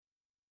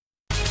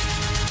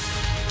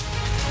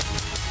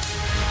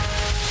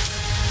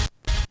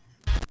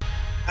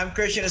I'm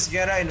Christian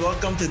Esguerra, and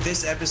welcome to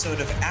this episode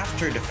of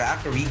After the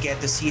Fact, where we get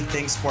to see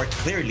things more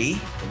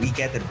clearly, we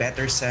get a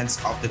better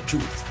sense of the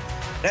truth.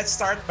 Let's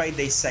start by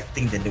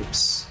dissecting the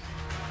news.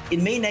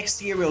 In May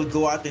next year, we'll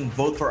go out and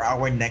vote for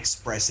our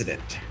next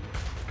president.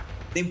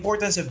 The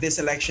importance of this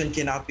election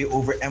cannot be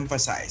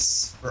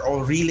overemphasized. We're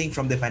all reeling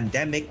from the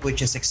pandemic, which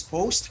has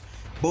exposed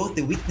both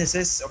the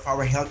weaknesses of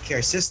our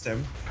healthcare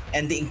system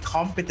and the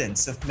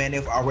incompetence of many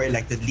of our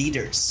elected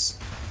leaders.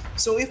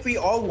 So if we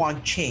all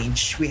want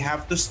change, we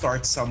have to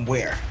start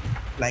somewhere,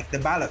 like the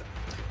ballot,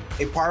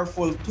 a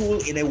powerful tool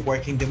in a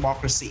working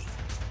democracy.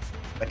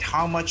 But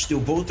how much do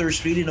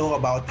voters really know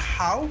about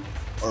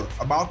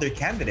about their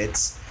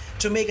candidates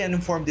to make an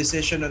informed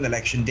decision on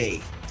election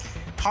day?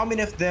 How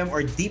many of them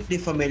are deeply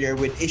familiar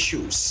with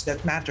issues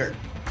that matter?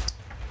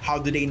 How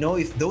do they know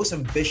if those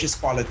ambitious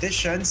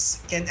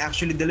politicians can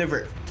actually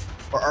deliver?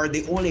 Or are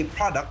they only a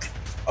product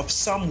of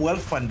some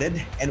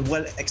well-funded and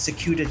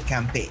well-executed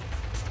campaign?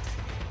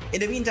 In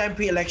the meantime,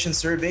 pre-election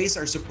surveys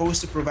are supposed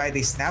to provide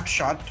a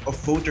snapshot of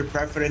voter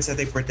preference at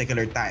a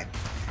particular time.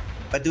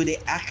 But do they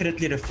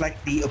accurately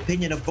reflect the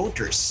opinion of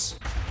voters?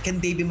 Can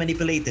they be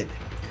manipulated?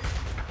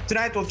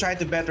 Tonight, we'll try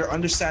to better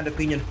understand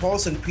opinion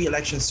polls and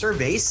pre-election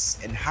surveys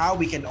and how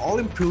we can all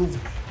improve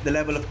the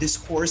level of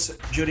discourse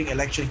during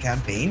election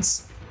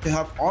campaigns to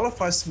help all of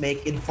us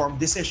make informed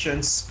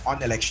decisions on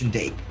election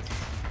day.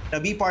 Now,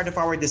 be part of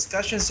our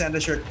discussion. Send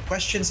us your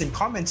questions and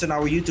comments on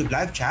our YouTube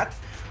live chat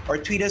or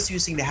tweet us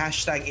using the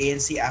hashtag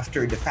ANC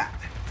After the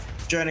Fact.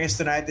 Joining us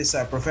tonight is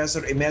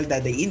Professor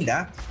Imelda de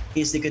Inla.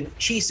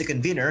 She's the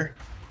convener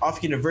of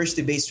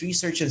university-based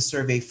research and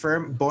survey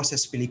firm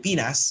Voces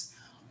Pilipinas.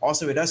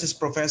 Also with us is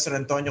Professor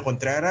Antonio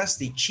Contreras,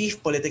 the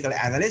Chief Political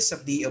Analyst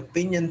of the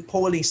opinion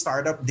polling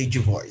startup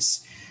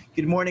DigiVoice.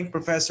 Good morning,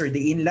 Professor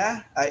de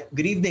Inla.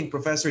 Good evening,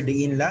 Professor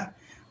de Inla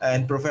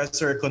and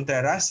Professor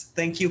Contreras.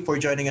 Thank you for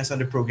joining us on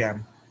the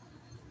program.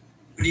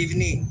 Good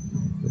evening.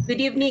 Good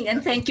evening,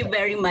 and thank you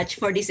very much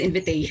for this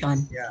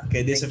invitation. Yeah.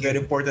 Okay, this is a very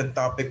important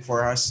topic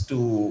for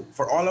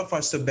all of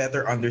us to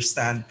better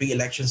understand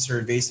pre-election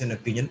surveys and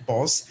opinion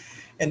polls.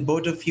 And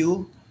both of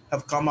you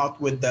have come out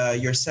with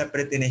your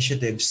separate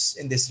initiatives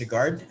in this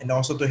regard, and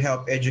also to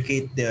help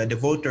educate the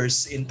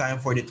voters in time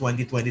for the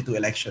 2022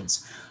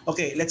 elections.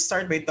 Okay, let's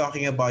start by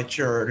talking about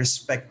your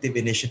respective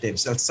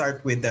initiatives. I'll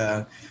start with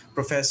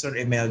Professor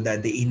Imelda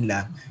de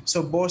Inla.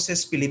 So,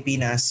 Voces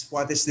Pilipinas,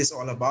 what is this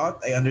all about?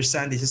 I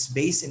understand this is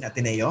based in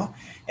Ateneo.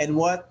 And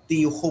what do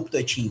you hope to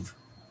achieve?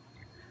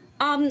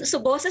 So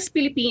Voces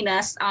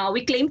Pilipinas,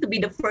 we claim to be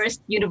the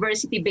first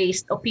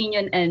university-based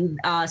opinion and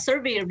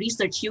survey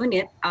research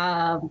unit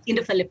in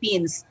the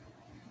Philippines.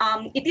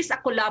 It is a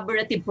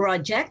collaborative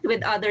project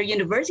with other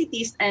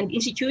universities and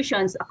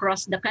institutions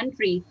across the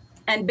country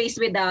and based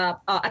with the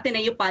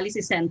Ateneo Policy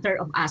Center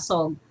of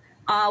ASOG.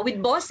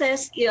 With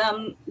Voces,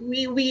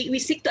 we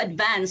seek to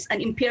advance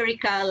an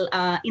empirical,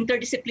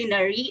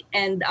 interdisciplinary,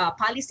 and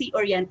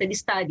policy-oriented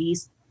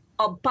studies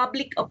of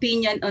public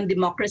opinion on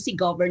democracy,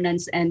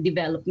 governance, and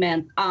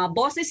development.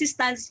 Voces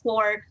stands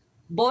for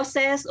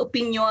Voces,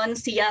 Opinion,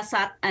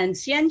 Siyasat, and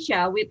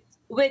Ciencia,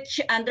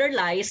 which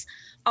underlies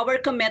our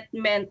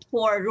commitment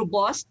for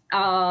robust,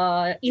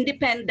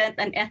 independent,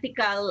 and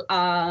ethical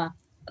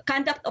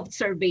conduct of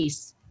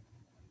surveys.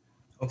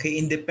 Okay,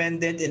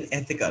 independent and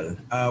ethical.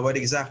 What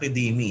exactly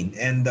do you mean?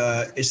 And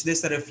is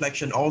this a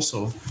reflection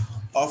also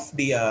of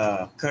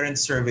the current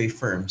survey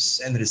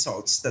firms and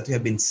results that we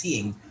have been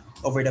seeing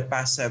over the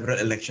past several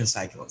election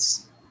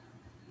cycles?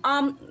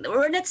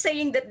 We're not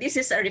saying that this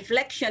is a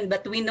reflection,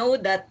 but we know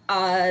that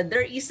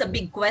there is a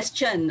big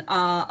question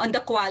on the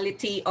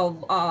quality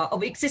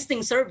of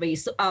existing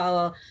surveys.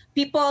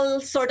 People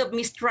sort of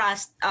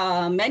mistrust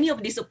many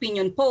of these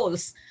opinion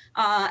polls,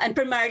 and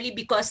primarily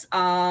because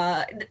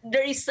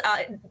there is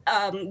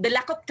the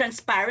lack of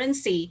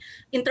transparency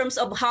in terms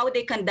of how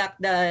they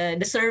conduct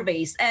the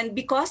surveys. And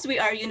because we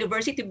are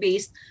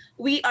university-based,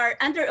 we are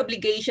under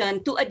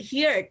obligation to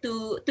adhere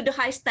to the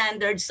high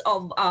standards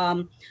of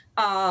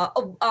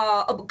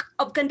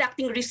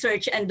conducting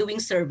research and doing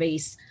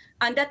surveys.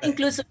 And that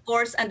includes, of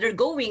course,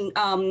 undergoing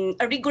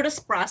a rigorous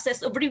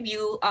process of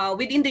review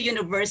within the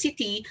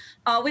university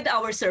with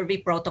our survey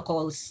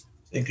protocols.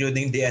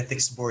 Including the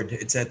ethics board,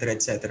 etc.,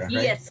 etc., right?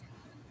 Yes,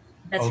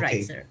 that's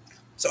right, sir.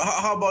 So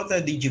how about the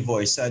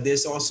DigiVoice?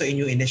 There's also a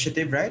new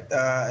initiative, right?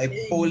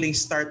 A polling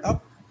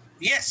startup?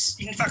 Yes,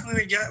 in fact,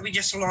 we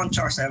just launched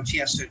ourselves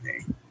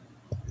yesterday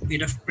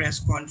with a press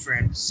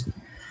conference.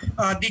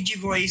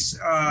 DigiVoice,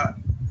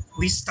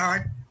 we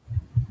start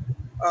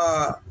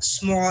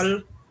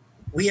small.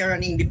 We are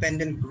an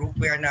independent group.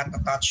 We are not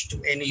attached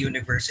to any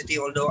university,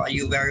 although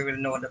you very well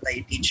know that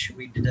I teach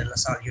with the La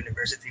Salle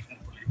University in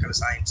the Political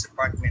Science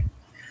Department.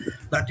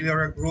 But we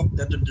are a group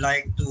that would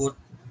like to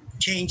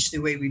change the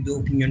way we do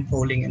opinion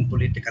polling and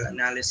political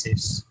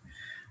analysis.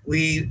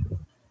 We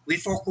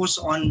focus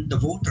on the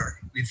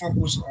voter. We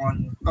focus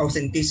on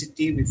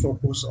authenticity. We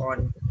focus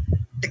on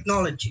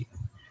technology.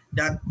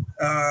 That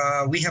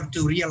we have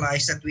to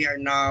realize that we are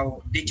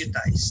now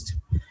digitized.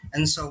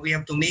 And so we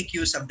have to make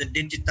use of the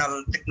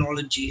digital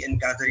technology and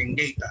gathering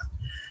data.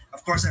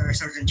 Of course, there are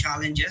certain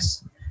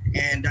challenges,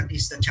 and that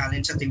is the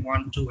challenge that they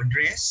want to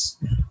address.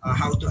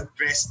 How to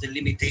address the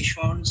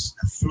limitations,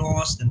 the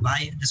flaws, the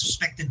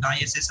suspected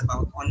biases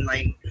about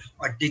online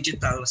or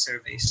digital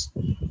surveys.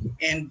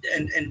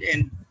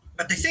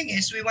 But the thing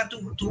is, we want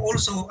to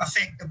also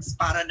affect the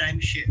paradigm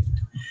shift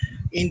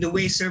in the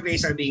way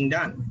surveys are being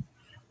done.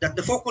 That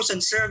the focus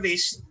on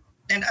surveys,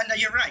 and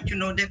you're right,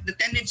 the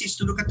tendency is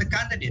to look at the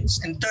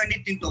candidates and turn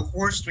it into a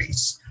horse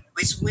race.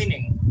 Who is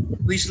winning,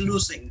 who is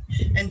losing.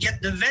 And yet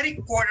the very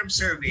core of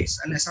surveys,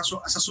 and as a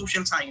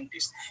social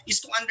scientist, is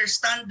to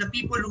understand the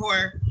people who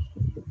are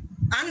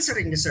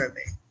answering the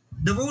survey,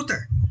 the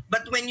voter.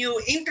 But when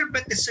you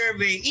interpret the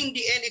survey, in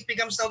the end, it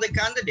becomes now the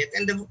candidate,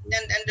 and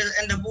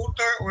the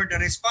voter or the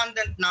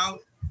respondent now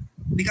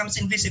becomes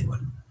invisible.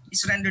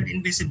 It's rendered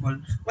invisible,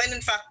 when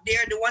in fact they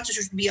are the ones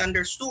who should be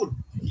understood.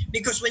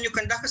 Because when you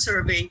conduct a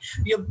survey,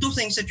 you have two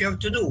things that you have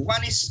to do.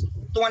 One is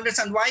to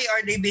understand why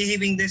are they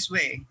behaving this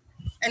way.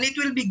 And it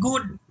will be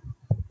good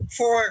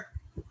for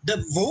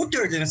the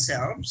voter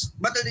themselves,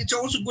 but it's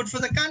also good for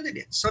the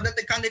candidates, so that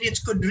the candidates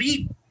could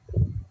read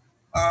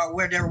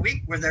where they're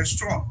weak, where they're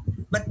strong.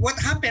 But what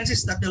happens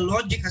is that the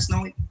logic has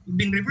now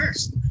been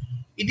reversed.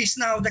 It is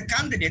now the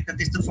candidate that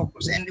is the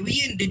focus. And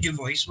we in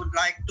DigiVoice would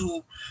like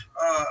to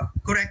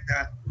correct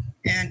that.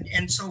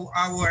 And so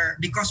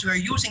because we are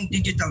using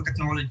digital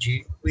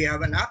technology, we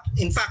have an app.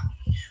 In fact,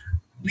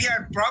 we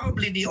are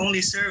probably the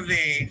only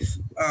survey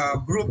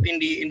group in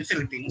the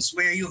Philippines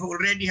where you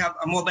already have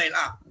a mobile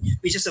app,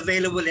 which is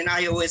available in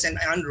iOS and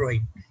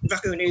Android. In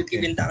fact, you can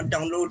even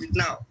download it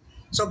now.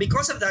 So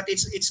because of that,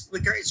 it's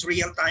quicker, it's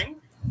real time,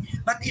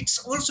 but it's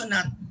also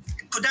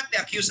could not be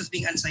accused as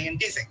being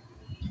unscientific,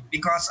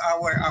 because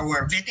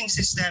our vetting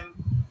system,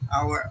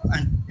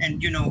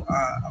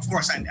 of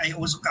course, I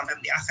also come from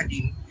the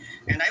academy,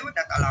 and I would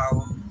not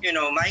allow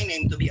my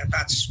name to be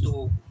attached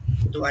to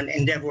an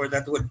endeavor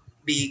that would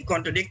be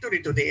contradictory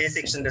to the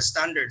ethics and the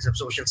standards of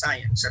social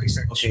science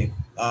research. Okay.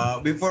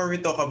 Before we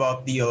talk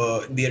about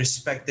the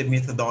respective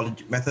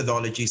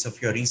methodologies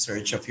of your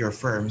research, of your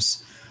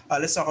firms,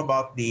 let's talk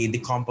about the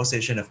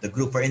composition of the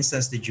group. For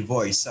instance,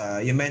 DigiVoice.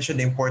 You mentioned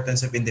the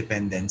importance of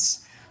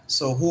independence.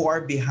 So who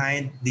are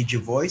behind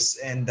DigiVoice,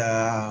 and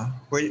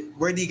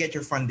where do you get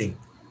your funding?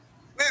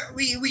 Well,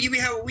 we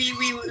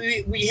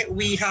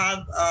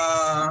have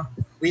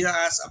with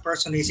us a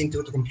person who is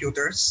into the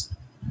computers.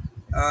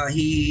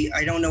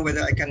 I don't know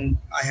whether I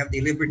have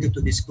the liberty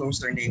to disclose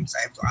their names.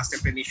 I have to ask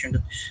their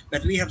permission.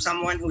 But we have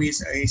someone who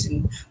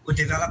who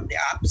developed the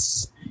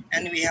apps,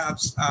 and we have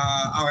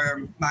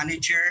our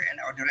manager and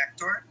our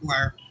director,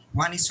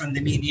 one is from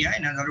the media,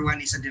 and another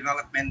one is a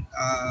development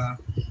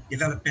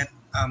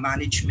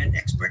management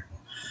expert.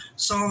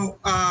 So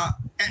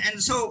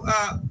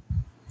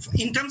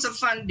in terms of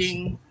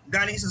funding,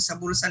 galing sa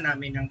bulsa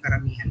namin ang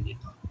karamihan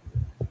dito.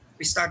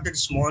 We started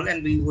small,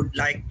 and we would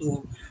like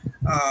to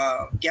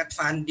get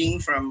funding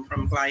from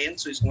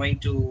clients who is going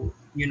to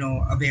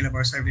avail of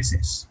our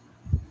services.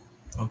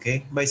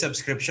 Okay, by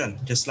subscription,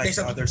 just like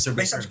other services.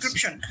 By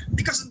subscription,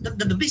 because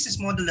the business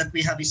model that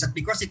we have is that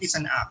because it is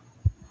an app,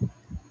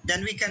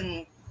 then we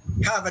can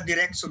have a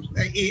direct.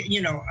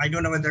 I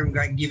don't know whether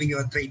I'm giving you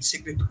a trade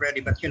secret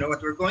already, but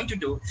what we're going to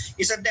do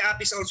is that the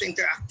app is also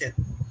interactive,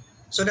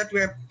 so that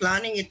we're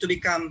planning it to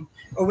become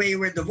a way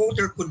where the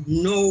voter could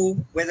know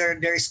whether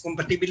there is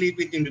compatibility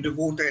between the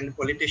voter and the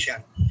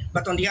politician.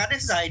 But on the other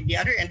side, the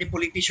other end, the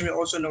politician will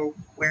also know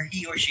where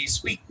he or she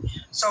is weak.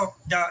 So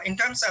in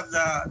terms of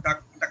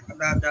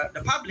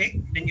the public,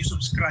 then you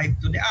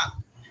subscribe to the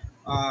app.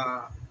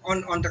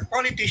 On the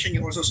politician,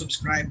 you also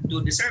subscribe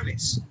to the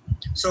service.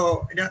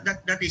 So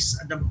that is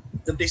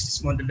the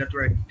business model that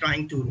we're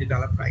trying to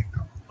develop right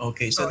now.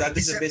 Okay, so that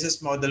is the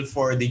business model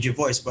for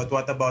DigiVoice. But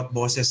what about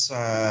Boses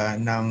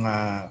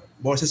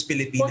Boses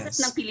Pilipinas?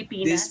 Boses ng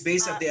Pilipinas. This is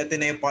based at the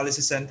Ateneo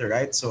Policy Center,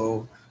 right?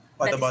 So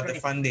what about the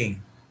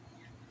funding?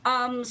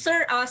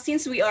 Sir,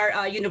 since we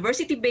are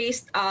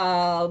university-based,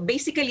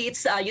 basically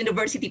it's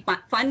university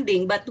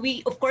funding, but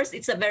of course,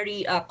 it's a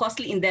very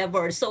costly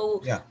endeavor.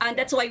 So, yeah. And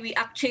that's why we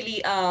actually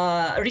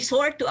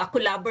resort to a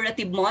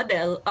collaborative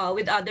model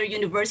with other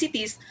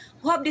universities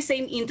who have the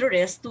same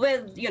interest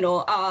with,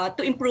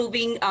 to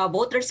improving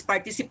voters'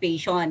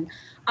 participation.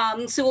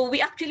 So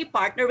we actually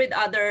partner with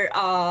other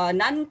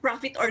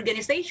non-profit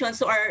organizations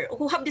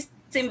who have the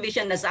same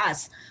vision as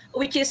us,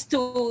 which is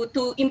to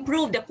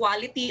improve the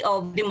quality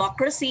of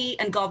democracy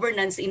and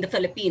governance in the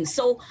Philippines.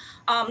 So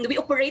we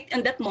operate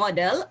in that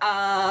model,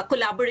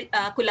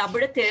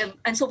 collaborative,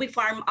 and so we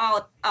farm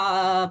out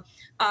our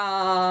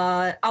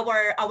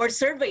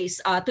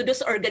surveys to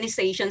those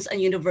organizations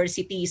and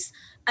universities.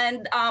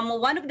 And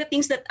one of the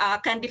things that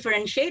can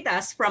differentiate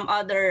us from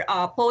other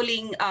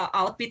polling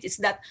outfits is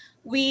that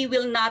we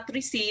will not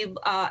receive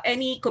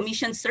any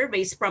commission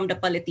surveys from the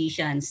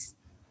politicians.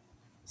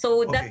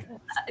 So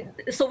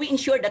so we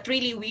ensure that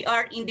really we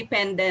are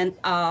independent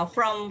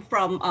from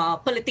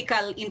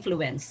political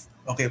influence.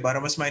 Okay, para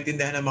mas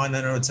maintindihan ng mga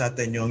nanonood sa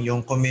atin yung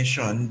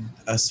commission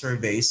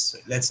surveys.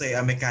 Let's say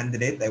I'm a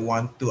candidate, I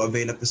want to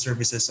avail of the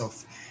services of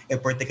a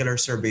particular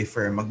survey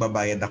firm.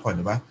 Magbabayad ako,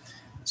 di ba?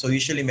 So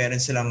usually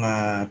meron silang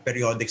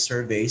periodic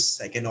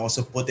surveys. I can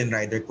also put in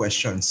rider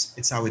questions.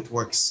 It's how it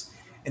works.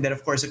 And then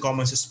of course, a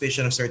common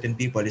suspicion of certain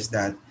people is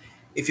that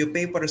if you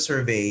pay for a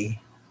survey,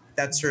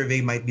 that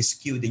survey might be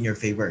skewed in your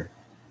favor.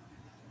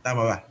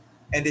 Tama ba?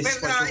 And this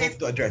is what you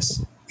hope to address.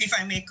 If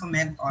I may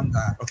comment on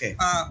that. Okay.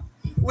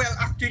 Well,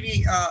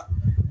 actually,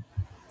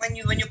 when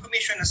you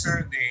commission a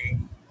survey,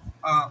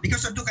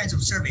 because of two kinds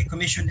of survey,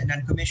 commissioned and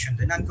non-commissioned.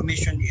 The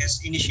non-commissioned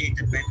is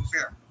initiated by the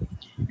firm,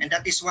 and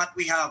that is what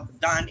we have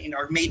done in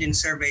our maiden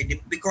survey.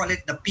 We call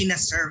it the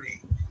PINAS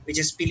survey, which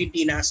is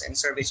Pilipinas and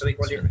survey. So we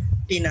call it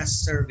PINAS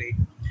survey,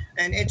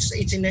 and it's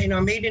in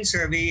our maiden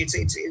survey.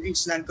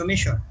 It's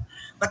non-commissioned,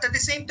 but at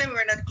the same time,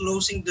 we're not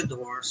closing the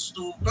doors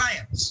to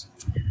clients.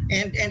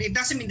 And it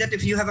doesn't mean that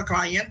if you have a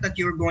client that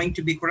you're going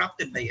to be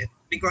corrupted by it.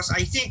 Because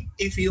I think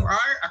if you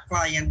are a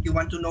client, you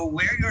want to know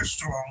where you're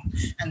strong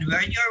and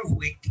where you're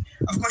weak.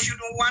 Of course, you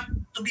don't want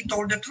to be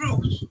told the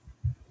truth.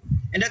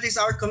 And that is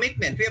our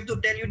commitment. We have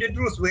to tell you the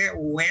truth.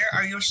 Where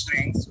are your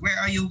strengths? Where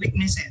are your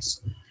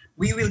weaknesses?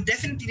 We will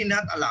definitely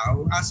not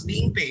allow us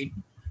being paid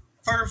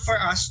for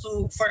us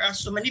to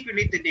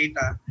manipulate the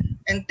data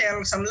and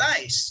tell some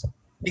lies.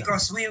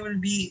 Because we will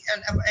be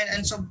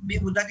and so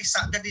that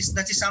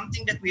is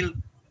something that will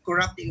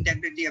corrupt the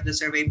integrity of the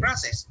survey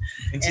process.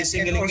 And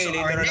sisingilin kayo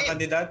later ng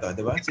kandidato,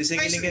 di ba?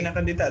 Sisingilin kayo ng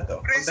kandidato.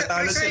 Kung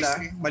tatalo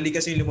sila, mali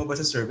kasi yung lumabas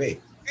sa survey.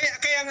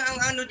 Kaya nga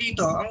ang ano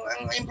dito, ang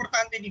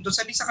importante dito,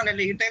 sabi sa kanila,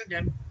 you tell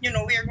them, we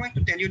are going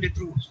to tell you the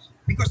truth.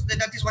 Because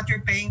that is what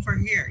you're paying for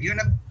here.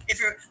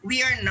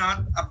 We are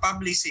not a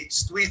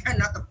publicist. We are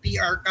not a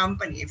PR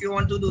company. If you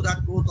want to do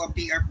that, go to a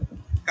PR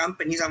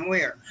company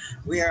somewhere.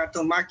 We are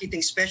a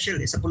marketing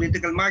specialist, a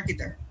political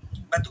marketer.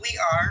 But we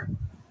are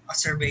a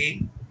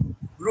survey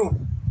group.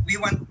 We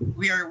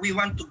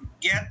want to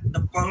get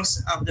the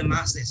pulse of the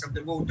masses, of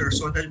the voters,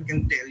 so that we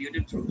can tell you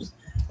the truth.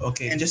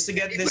 Okay, and just to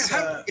get this...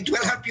 it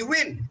will help you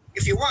win,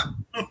 if you want.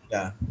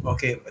 Yeah,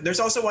 okay. There's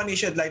also one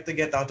issue I'd like to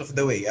get out of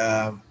the way.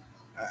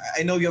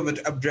 I know you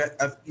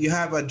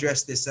have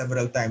addressed this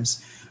several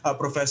times,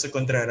 Professor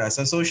Contreras.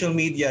 On social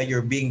media,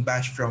 you're being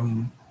bashed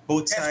from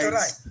both sides,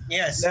 right.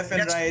 Yes, left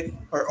and right,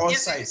 or all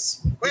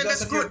sides. Well,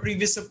 because of your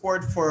previous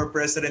support for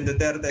President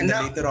Duterte, and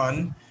then later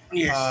on,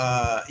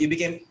 you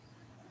became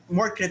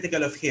more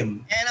critical of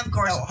him. And of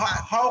course, now,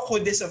 how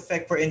could this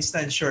affect, for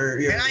instance, your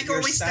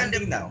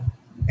standing now?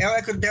 I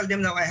could tell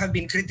them now I have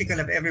been critical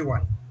of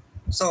everyone.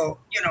 So,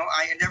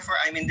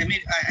 I'm in the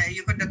middle.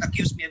 You could not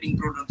accuse me of being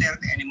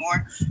pro-Duterte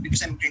anymore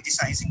because I'm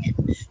criticizing him.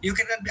 You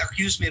cannot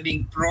accuse me of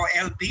being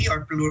pro-LP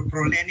or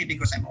pro-Lenny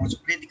because I'm also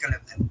critical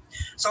of them.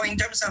 So, in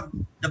terms of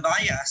the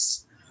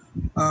bias,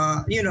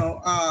 I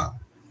don't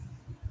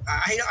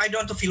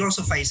want to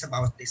philosophize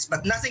about this,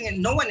 but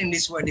no one in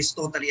this world is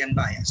totally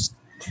unbiased.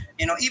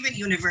 Even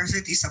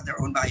universities have their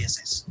own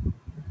biases.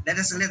 Let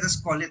us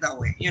call it that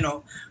way.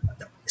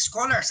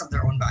 Scholars have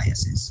their own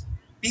biases.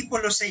 People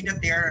who say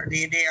that they are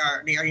in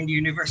the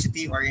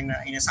university or in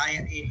a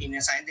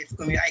scientific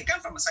community. I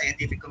come from a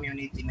scientific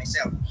community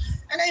myself,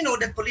 and I know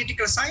that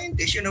political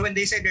scientists, when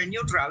they say they're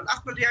neutral,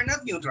 actually they are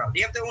not neutral.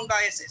 They have their own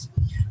biases.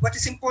 What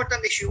is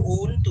important is you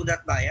own to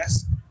that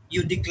bias,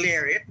 you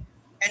declare it,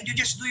 and you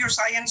just do your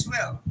science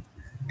well,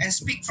 and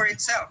speak for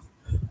itself.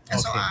 And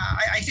so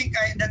I think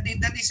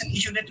that is an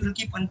issue that will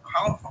keep on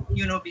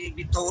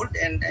be told,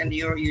 and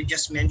you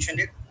just mentioned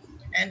it.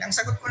 And ang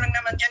sagot ko lang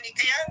naman dyan,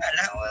 kaya nga,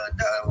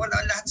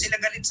 lahat sila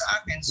galit sa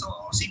akin, so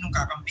sinong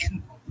kakampihan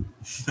ko?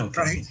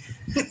 Okay.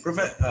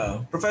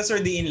 Right?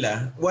 Professor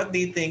Diinla, what do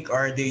you think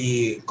are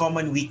the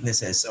common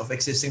weaknesses of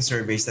existing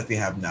surveys that we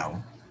have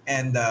now?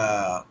 And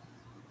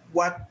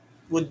what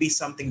would be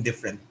something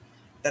different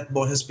that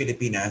Boses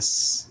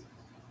Pilipinas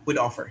would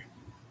offer?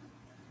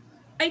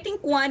 I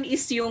think one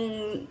is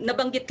yung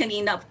nabanggit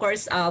kanina, of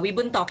course, we've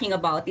been talking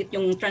about it,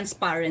 yung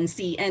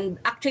transparency. And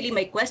actually,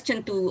 my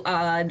question to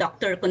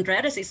Dr.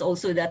 Contreras is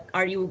also that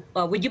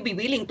would you be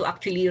willing to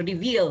actually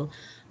reveal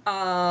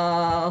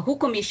who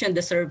commissioned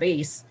the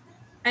surveys?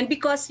 And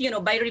because,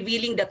 by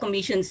revealing the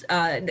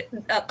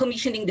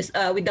commissioning this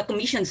with the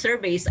commission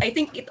surveys, I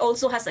think it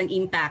also has an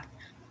impact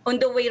on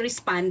the way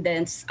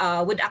respondents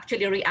would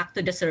actually react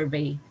to the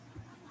survey.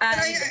 And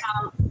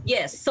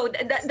yes, so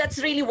that's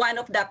really one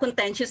of the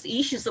contentious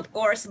issues, of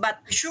course.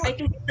 But sure. I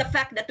think it's the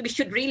fact that we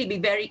should really be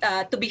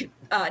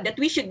that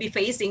we should be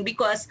facing,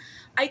 because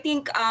I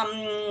think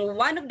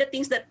one of the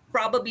things that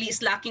probably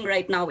is lacking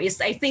right now is,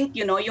 I think,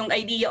 yung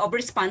idea of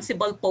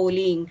responsible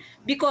polling,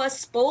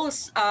 because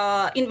polls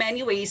in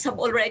many ways have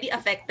already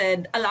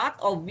affected a lot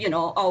of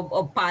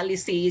of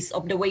policies,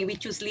 of the way we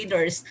choose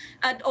leaders,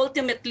 and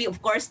ultimately,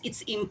 of course,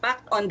 its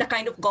impact on the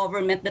kind of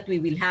government that we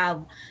will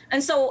have.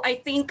 And so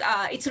I think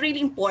it's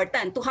really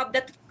important to have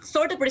that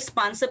sort of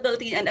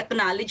responsibility and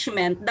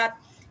acknowledgement that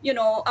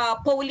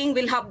polling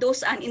will have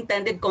those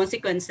unintended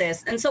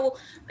consequences. And so,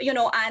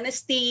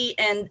 honesty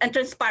and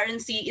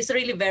transparency is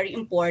really very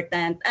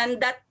important.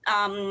 And that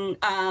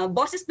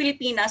Boses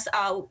Pilipinas,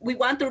 we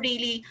want to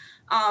really,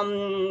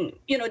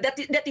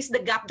 that is the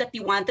gap that we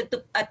wanted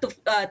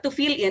to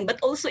fill in, but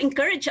also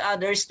encourage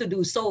others to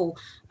do so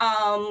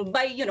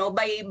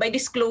by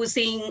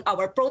disclosing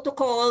our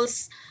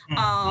protocols,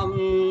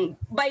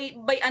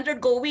 by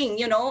undergoing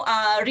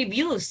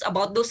reviews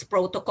about those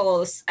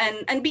protocols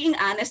and being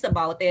honest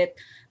about it.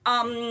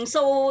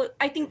 So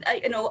I think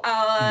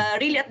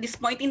really at this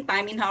point in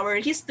time in our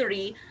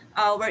history,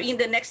 wherein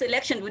the next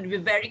election would be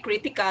very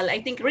critical,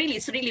 I think really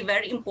it's really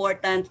very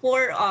important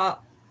for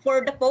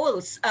the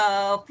polls,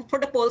 for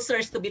the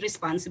pollsters to be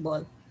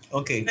responsible.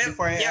 Okay,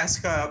 before I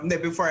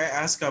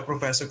ask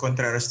Professor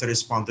Contreras to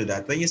respond to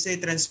that, when you say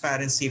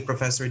transparency,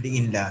 Professor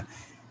Diinla,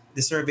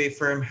 the survey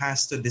firm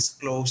has to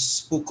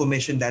disclose who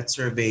commissioned that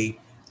survey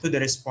to the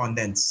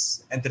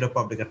respondents and to the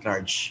public at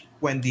large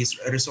when these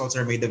results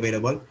are made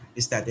available.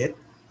 Is that it?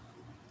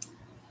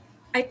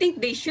 I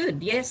think they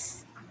should,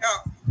 yes.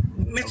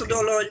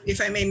 If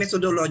I may,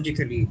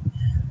 methodologically,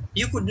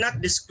 you could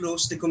not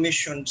disclose the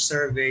commissioned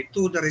survey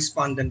to the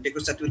respondent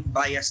because that would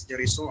bias the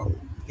result.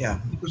 Yeah.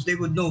 Because they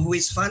would know who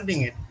is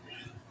funding it.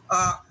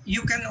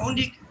 You can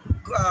only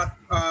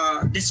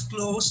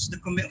disclose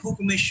who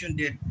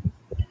commissioned it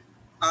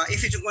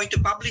if it's going to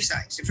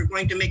publicize, if you're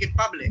going to make it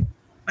public.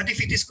 But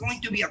if it is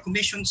going to be a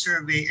commissioned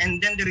survey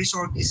and then the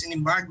result is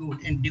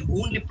embargoed and the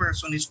only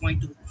person is going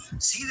to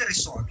see the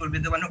result will be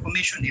the one who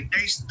commissioned it,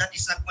 that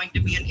is not going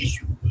to be an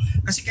issue.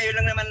 Kasi kayo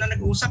lang naman na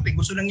nag-uusap eh.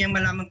 Gusto lang niyang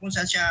malaman kung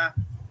saan siya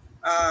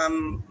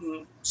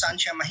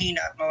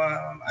mahina at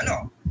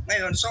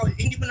ngayon. So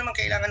hindi mo naman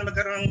kailangan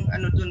magkaroon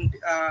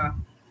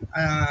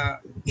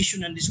issue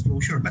ng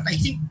disclosure. But I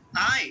think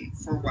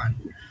for one,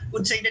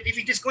 would say that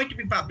if it is going to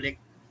be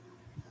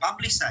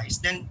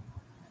publicized, then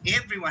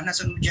everyone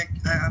has an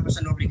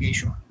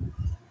obligation.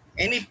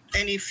 Any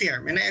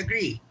firm, and I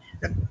agree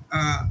that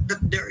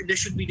there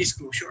should be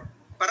disclosure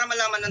para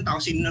malaman ng tao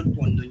sino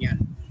nagpondo niyan.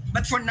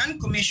 But for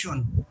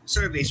non-commissioned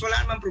surveys, wala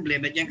namang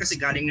problema diyan kasi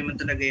galing naman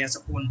talaga yan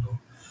sa pondo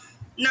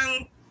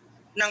ng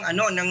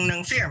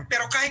firm.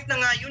 Pero kahit na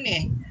nga yun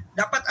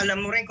dapat alam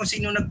mo rin kung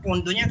sino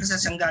nagpondo niya kasi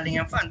saan galing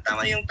ang fund.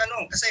 Tama yung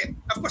tanong kasi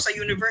of course sa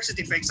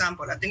university, for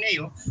example,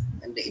 Ateneo,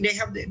 they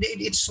have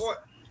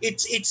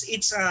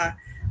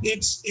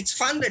it's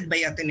funded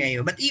by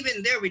Ateneo, but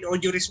even there, with all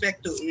due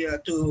respect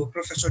to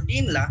Professor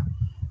Diinla,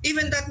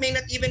 even that may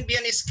not even be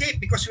an escape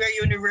because we are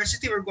a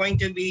university. You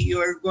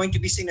are going to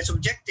be seen as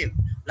objective.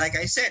 Like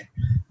I said,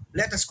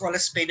 let us call a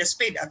spade a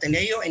spade.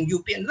 Ateneo and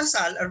UP and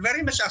LaSalle are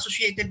very much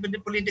associated with the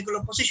political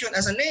opposition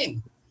as a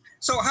name.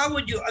 So how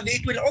would you?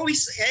 It will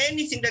always,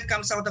 anything that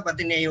comes out of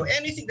Ateneo,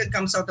 anything that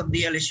comes out of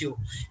the LSU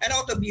and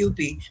out of UP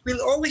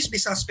will always be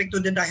suspect to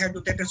the diehard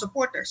Duterte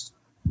supporters.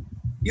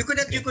 You could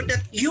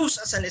not use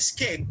as an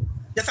escape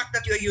the fact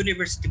that you're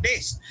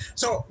university-based.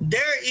 So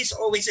there is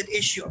always an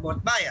issue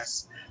about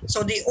bias.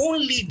 So the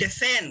only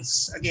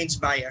defense against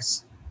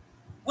bias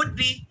would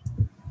be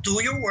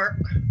do your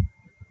work,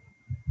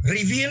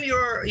 reveal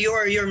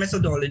your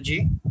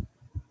methodology,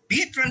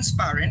 be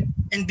transparent,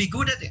 and be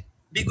good at it.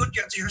 Be good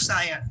at your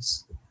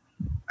science.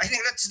 I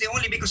think that's the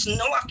only, because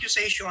no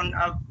accusation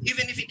of,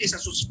 even if it is a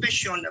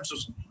suspicion of,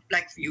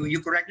 like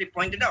you correctly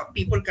pointed out,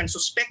 people can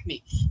suspect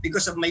me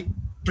because of my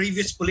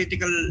previous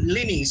political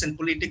leanings and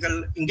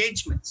political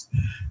engagements.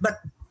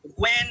 But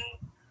when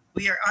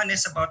we are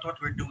honest about what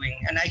we're doing,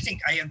 and I think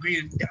I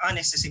agree, the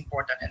honest is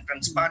important and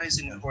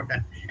transparency is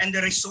important, and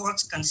the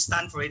results can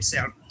stand for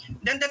itself,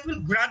 then that will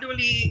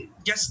gradually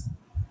just,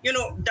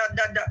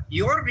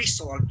 your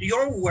result,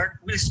 your work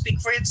will speak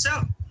for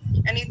itself.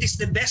 And it is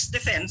the best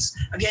defense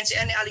against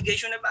any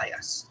allegation of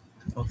bias.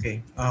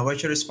 Okay.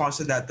 What's your response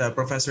to that,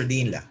 Professor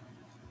Diinla?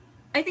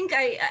 I think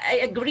I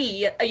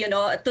agree,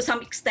 to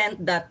some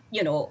extent that,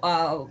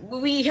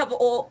 we have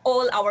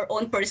all our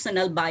own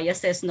personal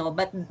biases,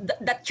 but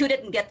that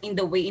shouldn't get in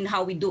the way in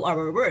how we do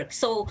our work.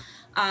 So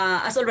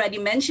as already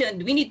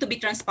mentioned, we need to be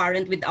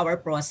transparent with our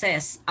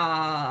process.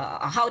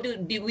 How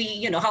did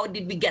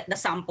we get the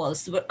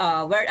samples?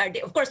 Where are they?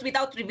 Of course,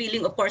 without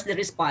revealing, of course, the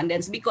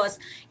respondents, because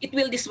it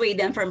will dissuade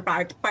them from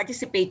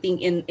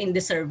participating in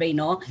the survey,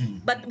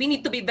 But we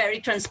need to be very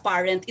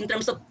transparent in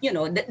terms of,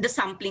 the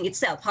sampling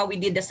itself, how we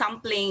did the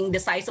sampling, the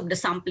size of the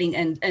sampling,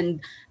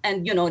 and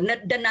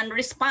the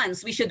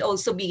non-response. We should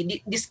also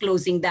be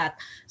disclosing that.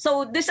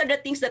 So these are the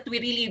things that we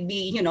really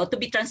be, to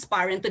be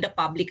transparent to the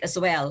public as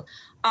well.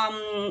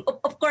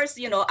 Of course,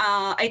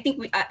 I think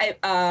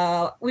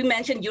we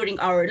mentioned during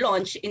our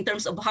launch in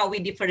terms of how we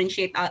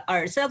differentiate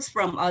ourselves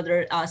from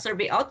other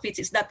survey outfits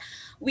is that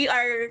we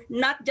are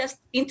not just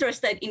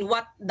interested in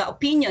what the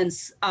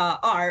opinions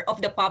are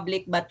of the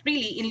public, but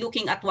really in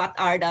looking at what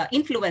are the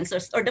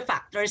influencers or the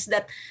factors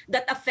that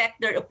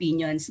affect their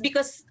opinions.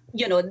 Because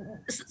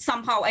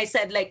somehow I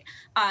said, like,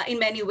 in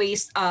many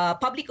ways,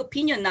 public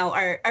opinion now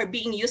are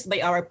being used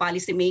by our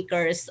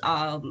policymakers,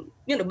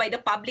 by the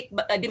public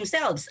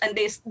themselves, and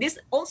this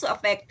also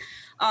affect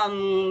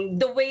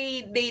the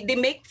way they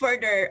make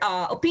further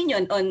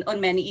opinion on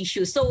many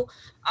issues. So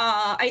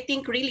I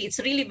think really it's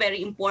really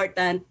very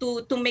important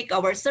to make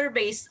our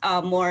surveys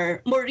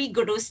more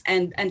rigorous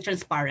and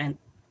transparent.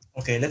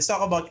 Okay, let's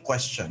talk about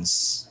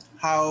questions.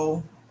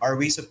 How are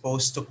we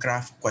supposed to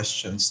craft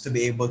questions to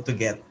be able to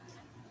get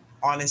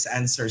honest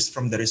answers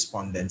from the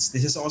respondents?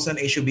 This is also an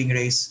issue being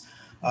raised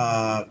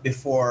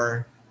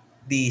before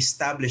the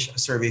established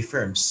survey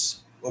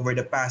firms over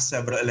the past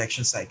several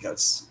election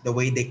cycles, the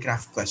way they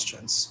craft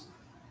questions.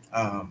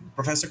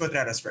 Professor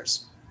Contreras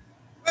first.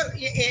 Well,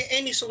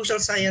 any social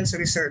science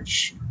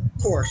research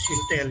course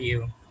will tell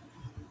you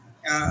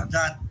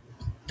that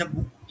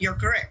you're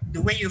correct.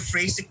 The way you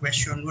phrase the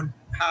question would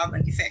have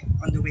an effect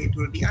on the way it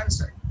will be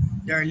answered.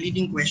 There are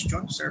leading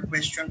questions, there are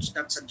questions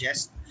that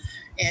suggest,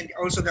 and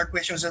also there are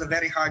questions that are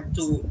very hard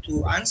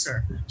to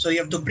answer. So you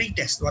have to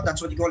pre-test.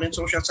 That's what you call in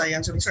social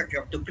science research. You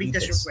have to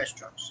pre-test your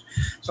questions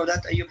so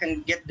that you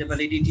can get the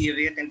validity of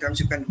it in terms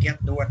you can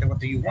get what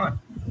you want.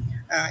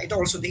 It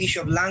also the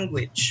issue of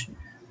language,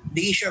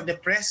 the issue of the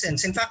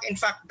presence. In fact,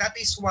 that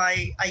is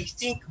why I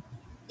think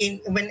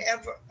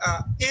whenever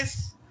if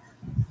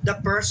the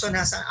person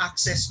has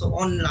access to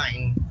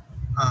online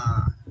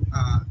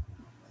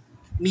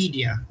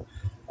media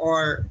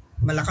or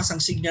malakas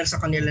ang signal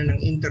sa kanila ng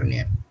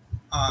internet,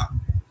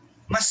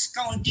 mas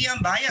kaunti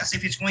ang bias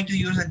if it's going to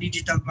use a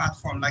digital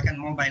platform like a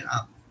mobile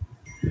app,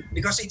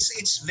 because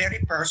it's very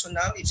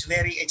personal. It's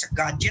a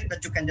gadget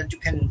that you can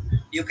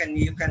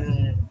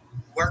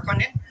work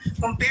on it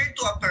compared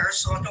to a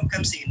person who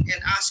comes in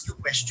and asks you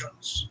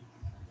questions,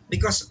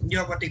 because you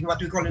have what we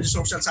call in the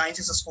social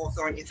sciences as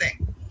Hawthorne effect.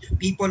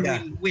 People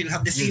will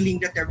have the feeling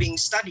that they're being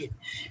studied.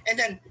 And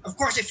then, of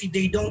course, if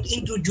they don't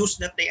introduce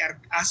that they are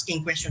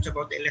asking questions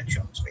about the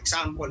elections, for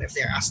example, if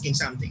they're asking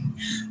something,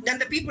 then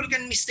the people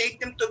can mistake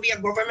them to be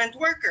a government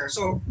worker.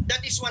 So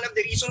that is one of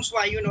the reasons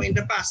why, in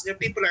the past, the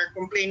people are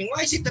complaining,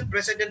 why is it that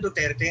President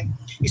Duterte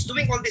is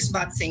doing all these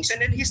bad things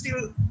and then he's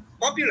still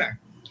popular?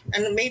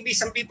 And maybe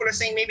some people are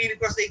saying maybe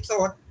because they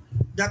thought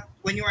that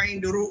when you are in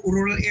the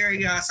rural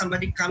area,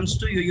 somebody comes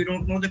to you, you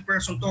don't know the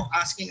person,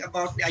 asking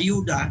about the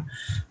ayuda,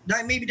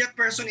 that maybe that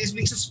person is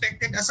being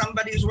suspected as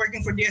somebody who's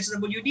working for the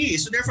SWD.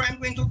 So therefore, I'm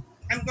going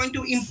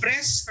to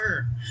impress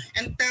her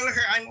and tell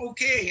her I'm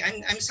okay.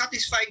 I'm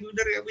satisfied with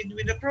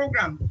the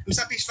program. I'm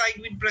satisfied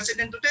with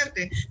President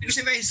Duterte, because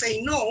if I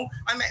say no,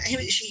 I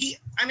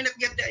may not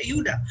get the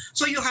ayuda.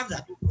 So you have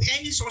that.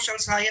 Any social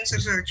science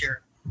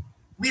researcher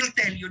will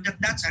tell you that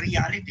that's a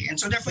reality, and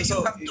so therefore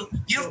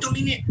you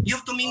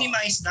have to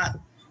minimize that.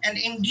 And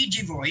in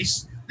DG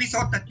Voice, we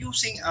thought that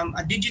using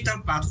a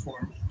digital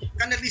platform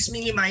can at least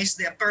minimize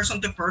the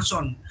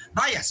person-to-person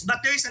bias.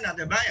 But there is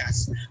another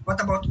bias. What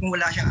about kung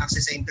wala siyang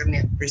access sa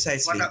internet?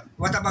 Precisely.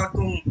 What about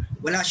kung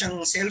wala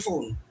siyang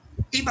cellphone?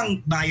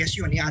 Ibang bias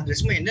yun,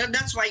 i-address mo yun.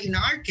 That's why in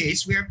our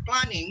case, we are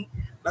planning,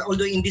 but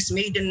although in this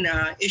maiden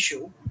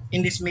issue,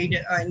 in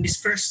this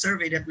first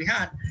survey that we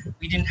had,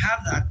 we didn't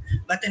have that.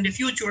 But in the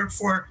future,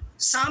 for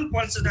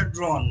samples that are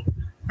drawn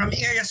from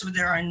areas where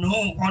there are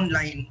no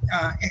online,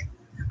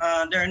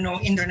 there are no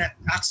internet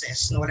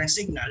access, no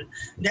signal,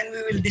 then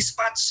we will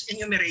dispatch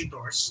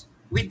enumerators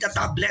with the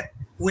tablet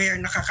where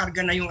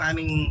nakakarga na yung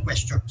aming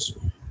questions.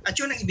 At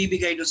yun ang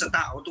ibibigay doon sa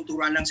tao,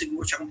 tuturuan lang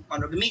siguro siya kung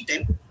paano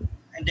gamitin,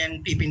 and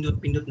then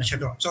pipindot-pindot na siya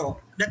doon. So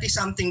that is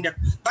something that,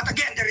 but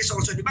again, there is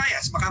also the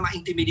bias. Baka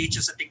ma-intimidate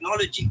siya sa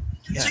technology.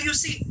 Yeah. So you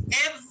see,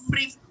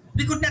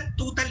 we could not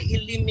totally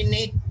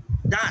eliminate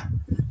that.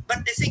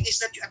 But the thing is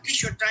that at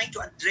least you're trying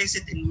to address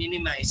it and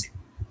minimize it.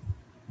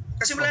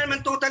 Kasi wala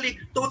naman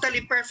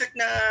totally perfect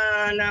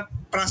na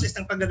process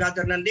ng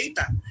pag-gather ng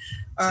data.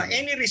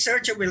 Any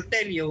researcher will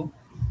tell you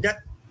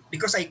that,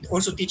 because I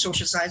also teach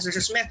social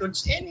sciences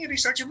methods, any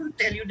researcher will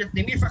tell you that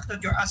the mere fact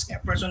that you're asking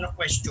a person a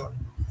question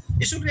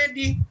is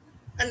already,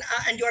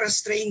 and you're a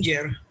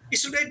stranger,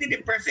 is already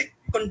the perfect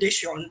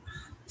condition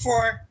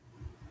for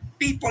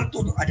people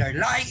to either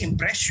lie,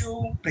 impress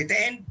you,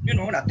 pretend,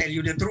 not tell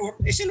you the truth.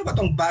 Sino ba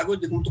tong bago,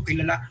 di ko ito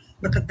kilala,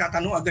 ba't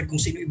nagtatanong agad kung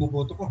sino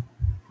iboboto ko?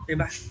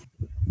 Diba?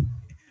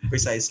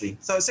 Precisely.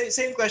 So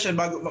same question,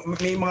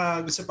 may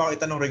mga gusto pa ako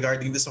itanong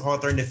regarding this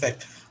Hawthorne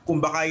effect, kung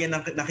baka yan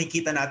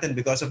nakikita natin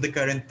because of the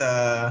current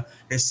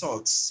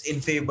results in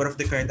favor of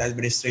the current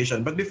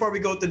administration. But before we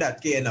go to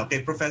that, kay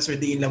Professor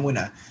Diin lang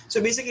muna.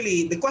 So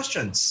basically, the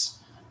questions,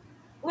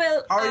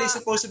 how are they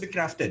supposed to be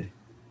crafted?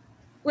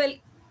 Well,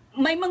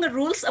 may mga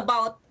rules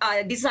about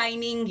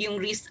designing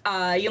yung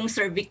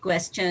survey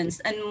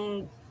questions,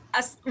 and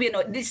as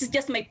this is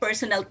just my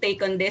personal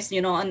take on this,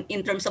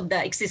 in terms of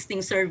the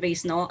existing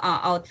surveys,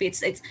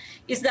 outfits.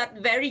 Is that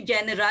very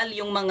general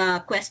yung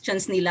mga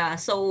questions nila,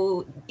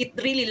 so it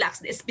really lacks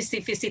the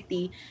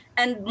specificity.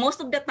 And most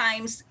of the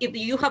times, if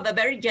you have a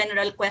very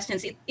general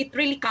questions, it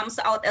really comes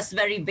out as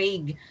very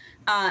vague.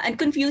 and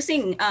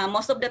confusing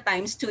most of the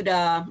times to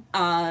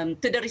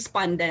the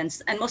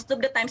respondents, and most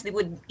of the times they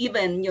would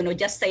even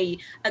just say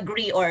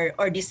agree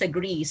or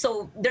disagree.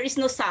 So there is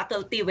no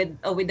subtlety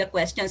with the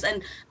questions,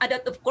 and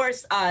that of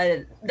course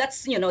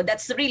that's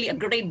really a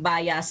great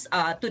bias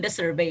to the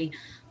survey.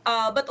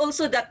 But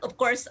also that, of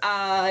course,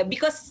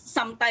 because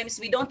sometimes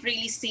we don't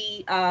really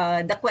see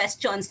the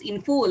questions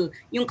in full,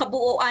 yung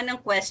kabuuan ng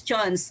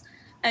questions.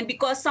 And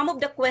because some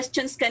of the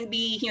questions can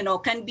be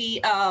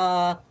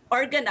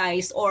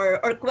organized,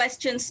 or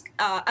questions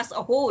as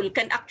a whole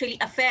can actually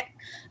affect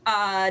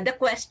the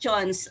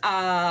questions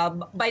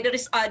by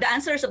the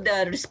answers of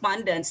the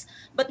respondents,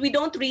 but we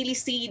don't really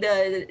see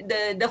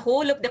the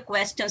whole of the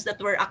questions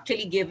that were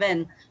actually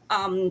given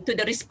to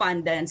the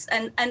respondents,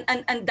 and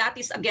that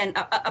is again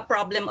a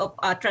problem of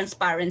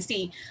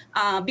transparency,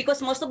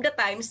 because most of the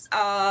times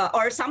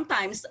or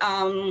sometimes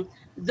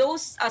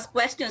those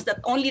questions that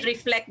only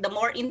reflect the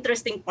more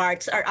interesting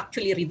parts are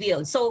actually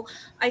revealed. So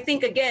I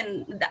think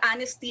again the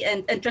honesty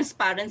and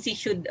transparency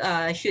should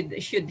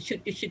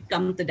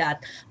come to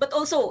that. But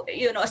also,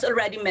 as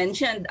already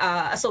mentioned,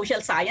 a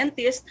social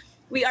scientist,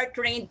 we are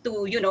trained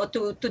to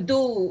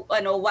do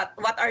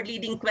what are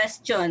leading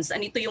questions,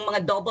 and ito yung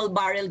mga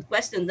double-barreled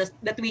questions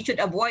that we should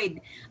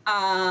avoid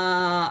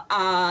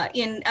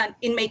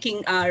in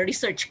making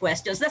research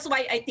questions. That's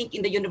why I think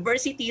in the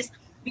universities,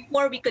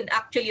 before we could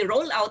actually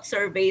roll out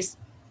surveys,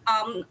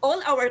 all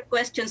our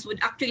questions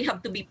would actually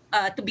have to be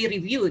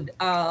reviewed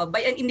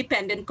by an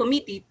independent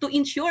committee to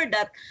ensure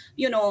that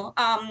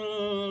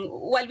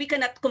while we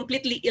cannot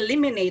completely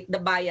eliminate the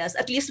bias,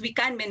 at least we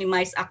can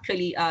minimize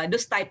actually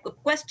those type of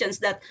questions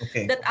that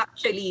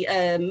actually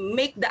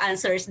make the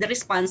answers, the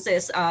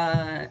responses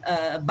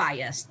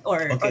biased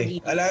or.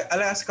 Okay,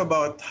 I'll ask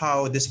about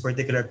how this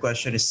particular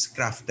question is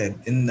crafted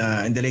in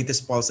the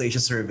latest Pulse Asia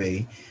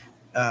survey.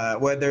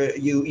 Whether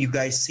you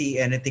guys see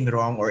anything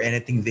wrong or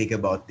anything vague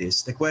about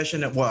this. The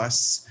question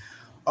was,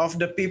 of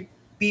the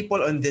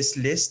people on this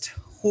list,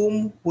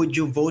 whom would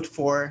you vote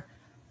for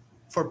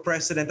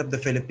President of the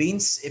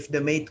Philippines if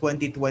the May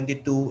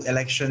 2022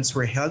 elections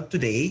were held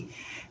today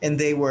and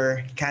they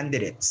were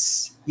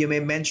candidates? You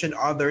may mention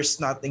others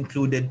not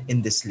included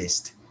in this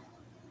list.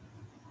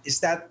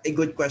 Is that a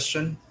good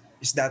question?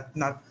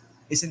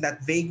 Isn't that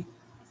vague?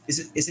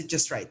 Is it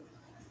just right?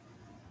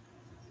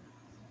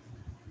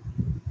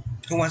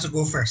 Who wants to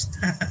go first?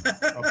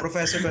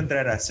 Professor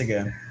Contreras,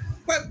 sige.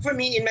 Well, for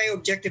me, in my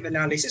objective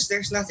analysis,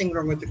 there's nothing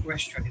wrong with the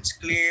question. It's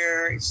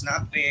clear, it's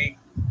not vague.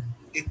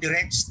 It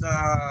directs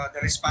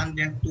the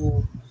respondent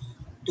to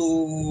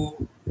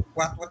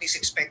what is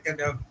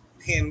expected of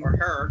him or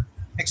her.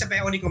 Except my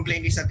only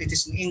complaint is that it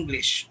is in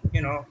English.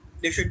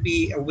 There should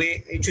be a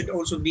way. It should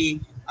also be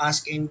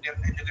asked in the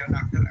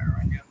vernacular.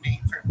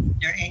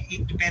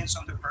 It depends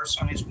on the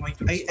person who's going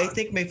to respond. I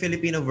think may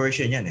Filipino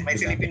version yan eh. May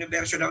Filipino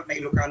version at may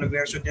Ilocano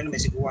version din,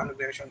 may Cebuano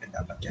version din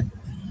dapat yan.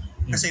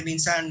 Kasi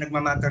minsan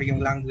nagmamatter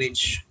yung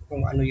language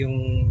kung ano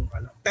yung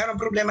Pero ang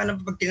problema ng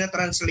pag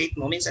tina-translate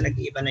mo, minsan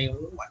nag-iiba na yung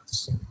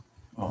nuance.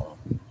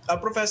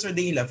 Professor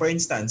Deila, for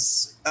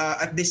instance,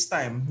 at this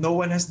time, no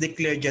one has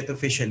declared yet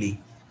officially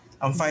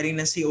ang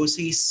filing ng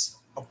COCs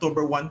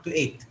October 1 to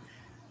 8.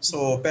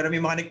 So, pero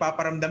may mga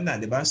nagpaparamdam na,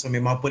 di ba? So, may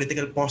mga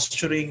political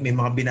posturing, may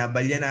mga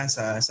binabalya na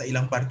sa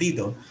ilang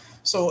partido.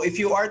 So, if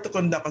you are to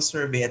conduct a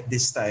survey at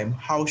this time,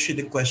 how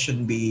should the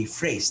question be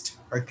phrased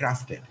or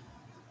crafted?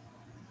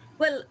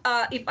 Well,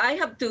 if I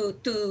have to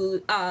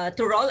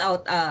roll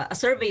out a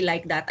survey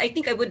like that, I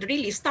think I would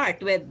really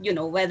start with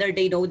whether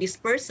they know these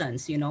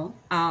persons.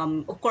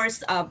 Of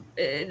course,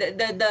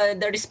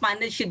 the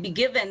respondent should be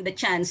given the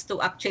chance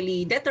to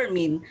actually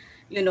determine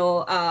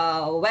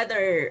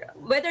whether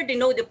they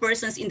know the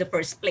persons in the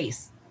first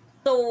place.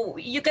 So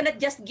you cannot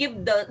just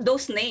give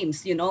those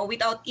names,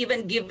 without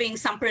even giving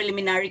some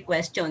preliminary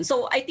questions.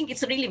 So I think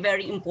it's really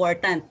very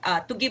important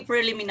to give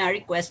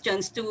preliminary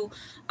questions to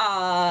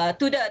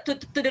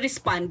the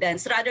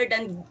respondents rather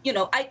than,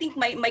 I think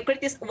my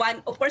criticism, one,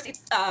 of course,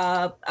 it's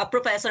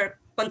Professor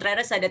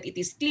Contreras said that it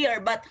is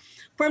clear, but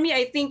for me,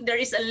 I think there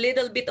is a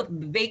little bit of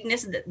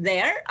vagueness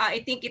there.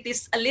 I think it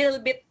is a little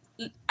bit.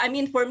 I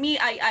mean, for me,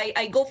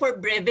 I go for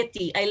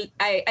brevity.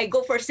 I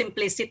go for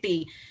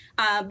simplicity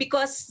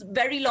because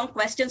very long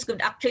questions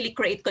could actually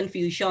create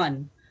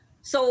confusion.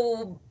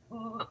 So,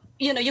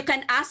 you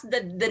can ask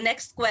the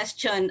next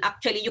question.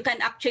 Actually, you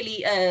can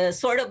actually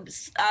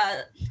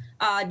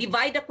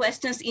divide the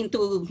questions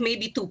into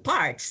maybe two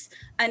parts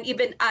and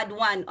even add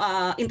one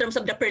in terms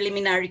of the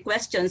preliminary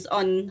questions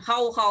on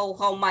how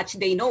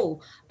much they know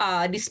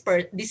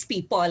these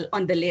people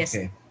on the list.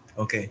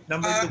 Okay.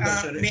 Number two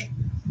question.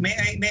 May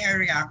I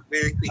react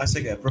very quickly?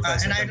 Sige,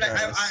 Professor and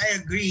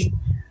I agree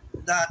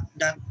that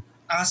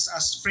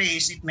as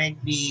phrase it might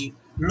be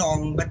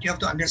long, but you have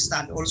to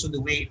understand also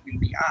the way it will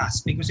be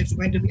asked. Because if it's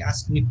going to be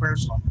asked in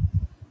person,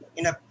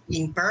 that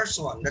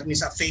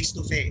means a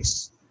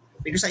face-to-face.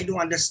 Because I do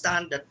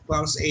understand that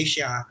Pulse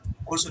Asia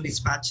also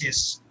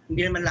dispatches,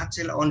 hindi naman lahat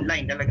sila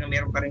online, talagang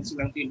meron pa rin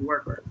silang field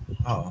worker.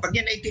 Oo. Pag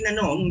yan ay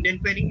tinanong, then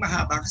pwedeng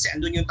mahaba kasi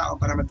andun yung tao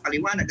para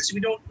magpaliwanag. Kasi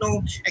we don't know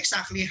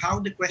exactly how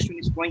the question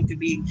is going to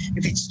be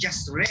if it's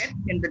just read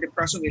and then the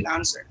person will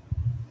answer.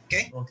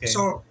 Okay? Okay.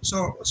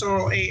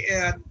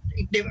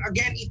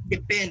 Again, it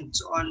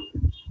depends on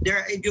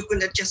there. You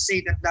cannot just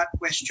say that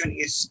question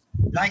is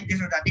like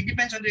this or that. It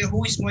depends on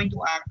who is going to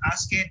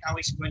ask it, how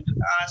is going to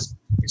ask.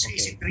 Is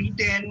it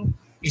written?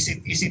 Is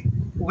it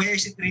where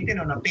is it written,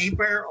 on a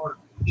paper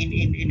or in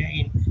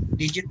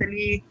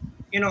digitally?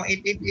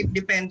 It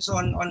depends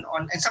on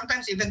and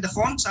sometimes even the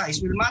font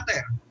size will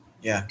matter.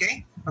 Yeah.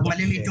 Okay? Pag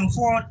maliliit yung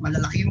font,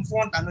 malalaki yung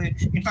font,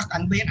 in fact,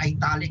 ano ba yan?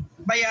 Italic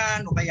ba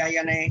yan? O kaya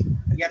yan ay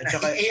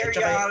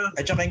Arial?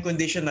 At saka yung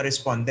condition na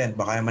respondent,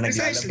 baka naman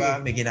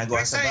naglalaba, may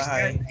ginagawa sa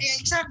bahay.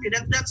 Exactly.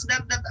 That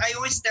I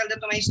always tell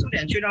that to my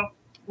students.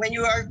 When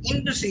you are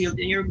in the field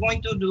and you're going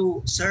to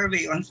do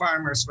survey on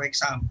farmers, for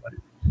example,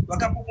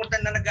 wag kang pupunta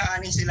na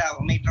nag-aaning sila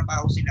o may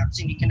trabaho sila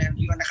kasi hindi ka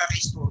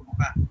nakaka-istorbo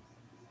ka.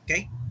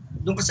 Okay?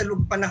 Doon ka sa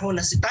panahon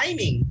na si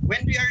timing.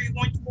 When are you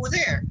going to go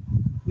there?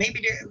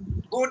 Maybe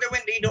go there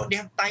when they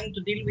have time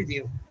to deal with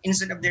you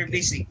instead of they're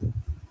busy.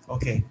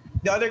 Okay.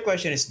 The other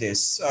question is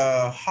this.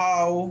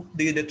 How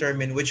do you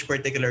determine which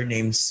particular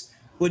names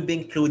would be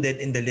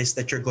included in the list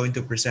that you're going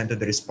to present to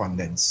the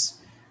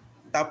respondents?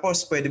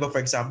 Tapos, pwede ba, for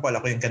example,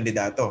 ako yung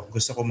kandidato,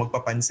 gusto ko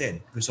magpapansin,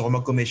 gusto ko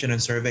mag-commission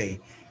ng survey.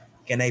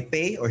 Can I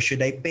pay or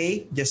should I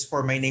pay just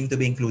for my name to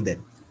be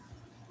included?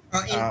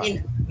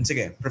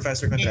 Sige,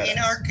 Professor Contreras. In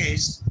our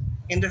case,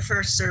 in the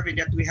first survey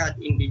that we had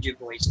in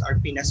DigiVoice, our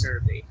PINA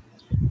survey,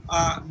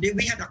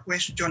 we had a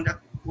question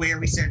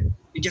where we said,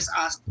 we just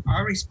asked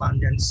our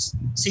respondents,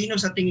 sino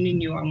sa tingin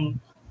ninyo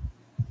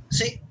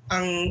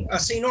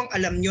sino ang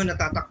alam nyo na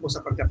tatakbo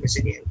sa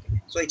pagka-presidente?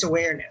 So it's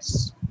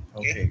awareness.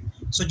 Okay?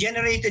 So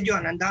generated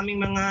yon. Ang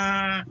daming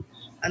mga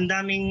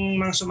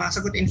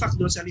sumasagot. In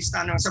fact, doon sa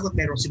listahan ng sagot,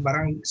 meron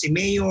si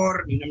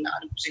mayor, hindi naman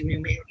alam kung sino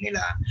yung mayor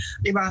nila.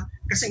 Diba?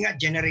 Kasi nga,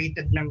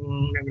 generated ng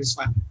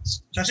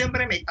respondents. So,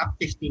 siyempre, may top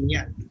 15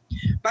 yan.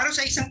 Para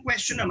sa isang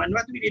question naman,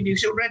 what we did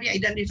is already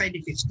identified the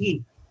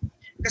 15.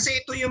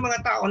 Kasi ito yung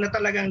mga tao na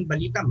talagang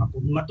balita,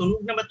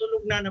 matunog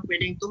na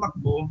pwedeng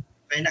tumakbo,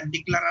 kaya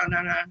nagdeklara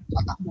na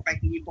tatakbo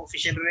kahit hindi po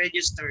officially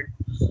registered.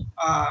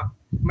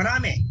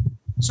 Marami.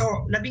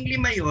 So, 15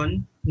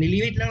 yon,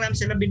 nilimit lang namin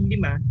sa 15,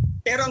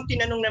 pero ang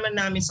tinanong naman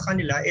namin sa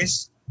kanila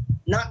is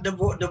not the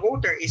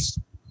voter is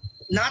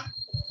not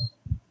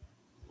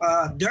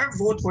their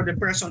vote for the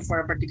person for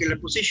a particular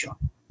position.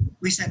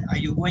 We said, are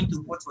you going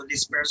to vote for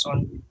this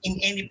person in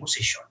any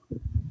position?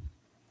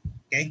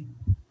 Okay?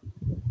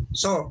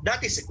 So,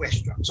 that is the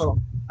question.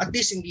 So, at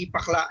least hindi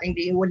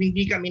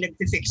kami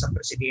nag-fix sa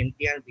presidente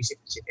yan,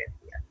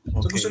 vice-presidente yan.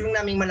 So, gusto lang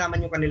namin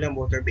malaman yung kanilang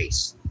voter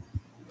base.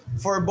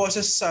 For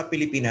Boses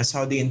Pilipinas,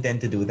 how do you intend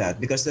to do that?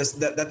 Because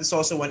that is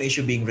also one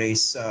issue being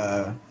raised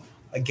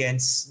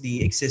against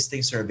the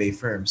existing survey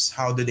firms.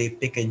 How do they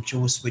pick and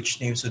choose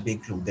which names would be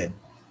included?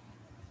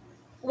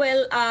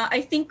 Well,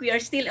 I think we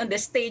are still on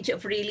the stage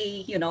of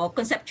really,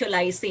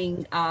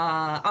 conceptualizing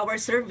our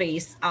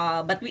surveys.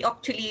 But we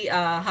actually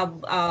have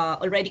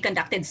already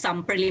conducted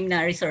some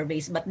preliminary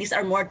surveys, but these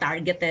are more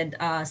targeted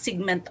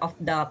segment of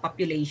the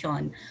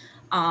population.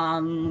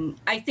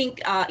 I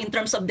think in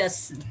terms of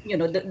this,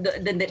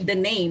 the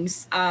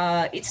names,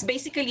 it's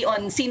basically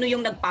on sino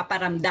yung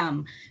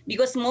nagpaparamdam,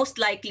 because most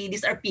likely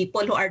these are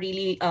people who are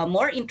really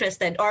more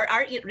interested or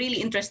are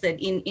really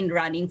interested in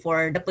running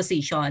for the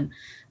position.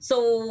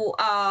 So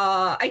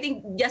I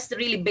think just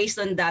really based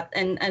on that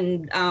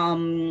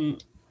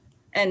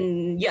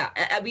and yeah,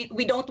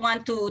 we don't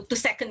want to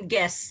second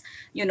guess,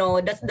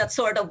 that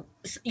sort of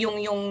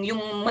yung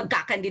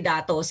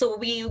magkakandidato. So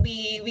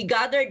we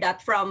gather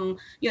that from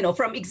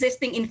from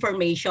existing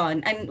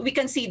information, and we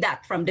can see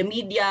that from the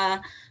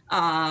media,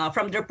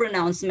 from their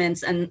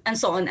pronouncements and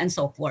so on and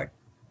so forth.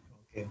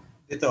 Okay.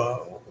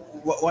 Ito,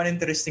 one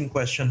interesting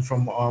question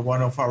from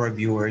one of our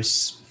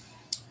viewers.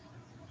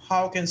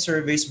 How can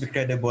surveys be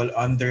credible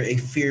under a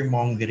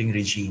fear-mongering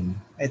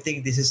regime? I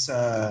think this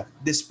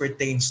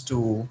pertains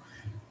to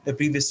the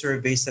previous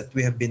surveys that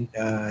we have been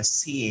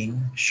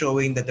seeing,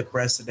 showing that the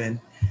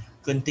president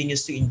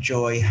continues to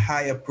enjoy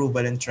high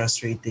approval and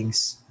trust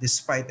ratings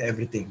despite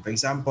everything. For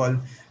example,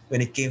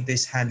 when it came to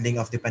his handling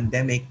of the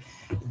pandemic,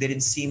 it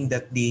didn't seem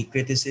that the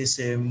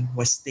criticism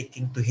was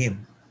sticking to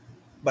him,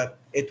 but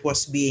it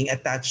was being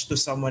attached to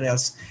someone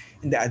else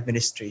in the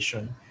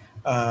administration.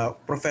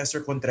 Professor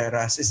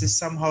Contreras, is this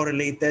somehow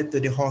related to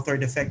the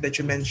Hawthorne effect that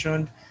you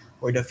mentioned?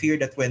 Or the fear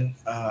that when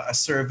a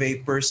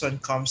survey person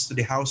comes to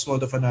the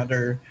household of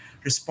another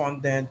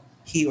respondent,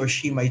 he or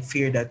she might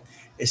fear that,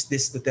 is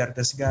this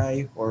Duterte's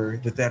guy or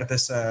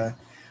Duterte's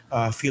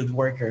field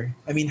worker?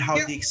 I mean, how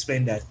do you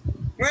explain that?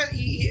 Well,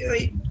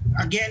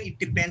 again, it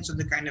depends on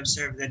the kind of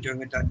survey that you're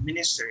going to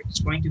administer.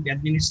 It's going to be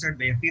administered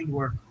by a field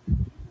worker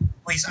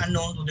who is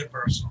unknown to the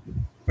person,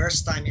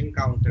 first time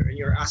encounter, and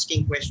you're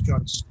asking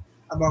questions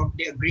about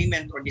the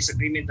agreement or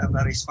disagreement of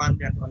a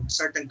respondent on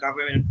certain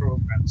government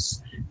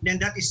programs. Then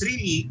that is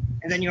really,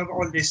 and then you have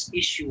all these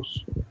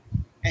issues,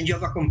 and you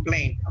have a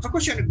complaint. Of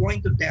course, you're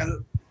going to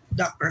tell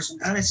that person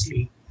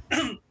honestly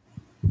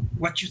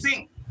what you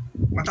think.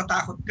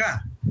 Matatakot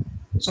ka.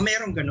 So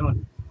meron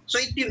ganun. So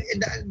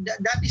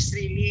that is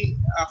really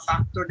a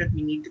factor that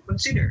we need to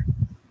consider.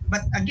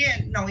 But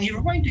again, now if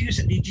you're going to use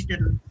a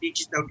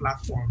digital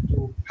platform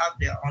to have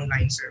the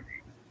online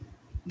survey,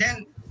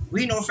 then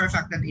we know for a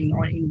fact that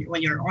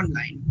when you're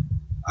online,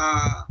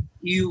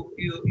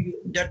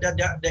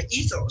 the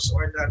ethos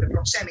or the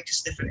proxemic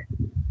is different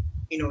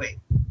in a way.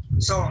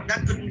 So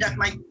that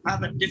might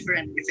have a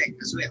different effect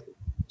as well.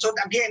 So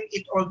again,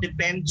 it all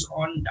depends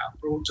on the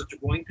approach that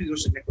you're going to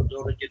use and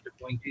methodology that you're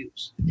going to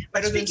use.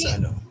 But Pero dun sa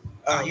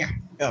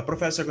speaking,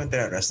 Professor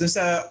Contreras, dun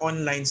sa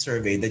online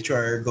survey that you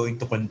are going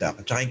to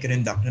conduct, tsaka yung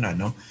kinonduct nyo na,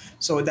 no?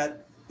 So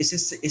that, is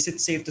it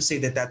safe to say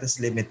that that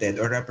is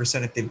limited or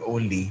representative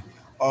only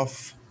of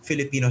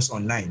Filipinos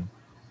online?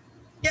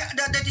 Yeah,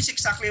 that is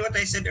exactly what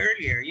I said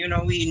earlier. You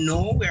know, we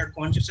are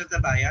conscious of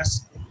the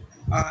bias.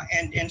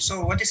 And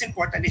so what is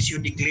important is you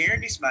declare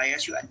this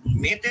bias, you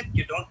admit it,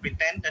 you don't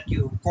pretend that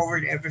you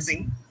covered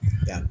everything.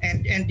 Yeah.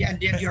 And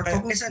you're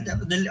cognizant.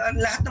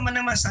 Lahat naman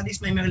ng mga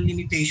studies may mga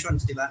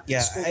limitations, di ba?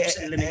 Yeah, Scopes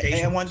and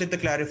limitations. I wanted to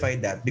clarify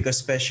that because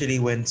especially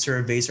when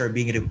surveys are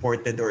being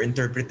reported or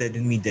interpreted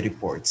in media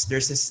reports,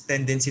 there's this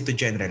tendency to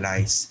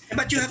generalize.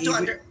 But you have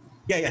to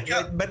Yeah.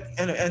 But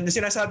and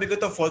sinasabi ko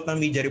to fault ng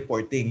media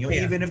reporting. Yung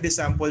even if the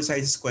sample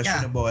size is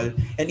questionable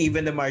and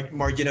even the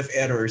margin of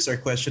errors are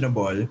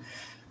questionable,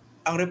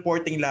 ang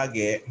reporting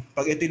lagi,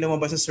 pag ito yung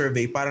lumabas sa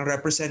survey, parang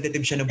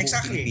representative siya ng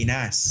buong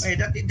Pilipinas.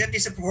 That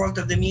is a fault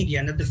of the media,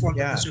 not the fault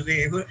of the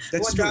survey.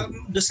 That's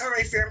true. The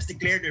survey firms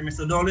declare their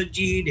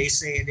methodology. They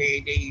say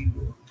they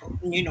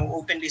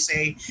openly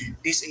say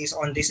this is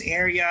on this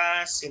area.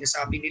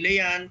 Sinasabi nila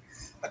yan.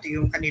 Pati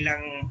yung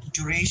kanilang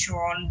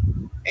duration.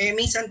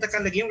 Minsan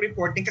takalagi yung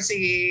reporting kasi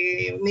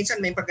minsan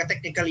may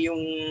pagka-technical yung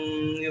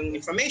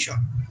information.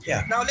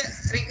 Yeah. Now,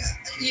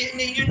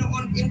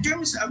 in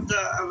terms of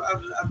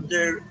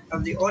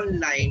the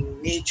online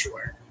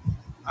nature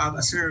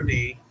of a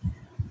survey,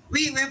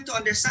 we have to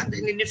understand that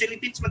in the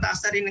Philippines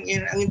mataas na rin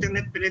ang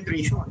internet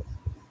penetration.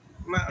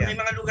 May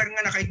mga lugar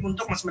nga na kahit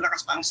puntok mas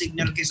malakas pa ang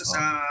signal kaysa sa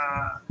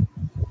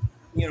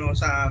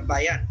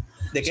bayan.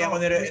 Kaya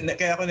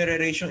ako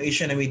nire-raise yung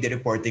issue na media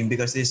reporting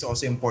because this is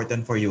also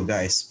important for you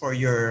guys, for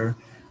your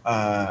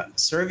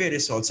survey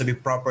results to be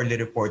properly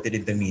reported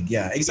in the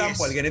media.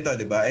 Example, ganito,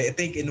 di ba? I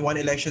think in one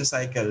election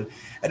cycle,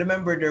 I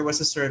remember there was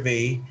a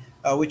survey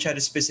which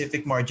had a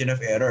specific margin of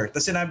error.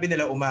 Tapos sinabi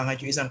nila umangat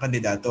yung isang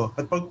kandidato.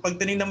 At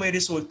pag tinignan mo yung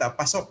resulta,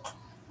 pasok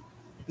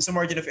sa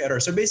margin of error.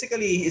 So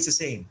basically, it's the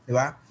same, di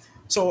ba?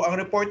 So ang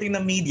reporting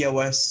ng media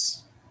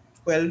was,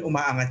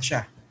 umaangat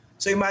siya.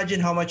 So imagine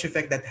how much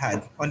effect that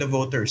had on the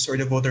voters or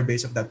the voter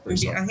base of that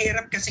person. Ang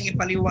hirap kasing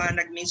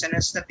ipaliwanag minsan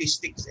ng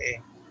statistics eh.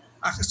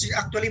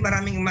 Actually,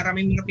 maraming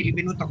mga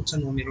Pilipino takot sa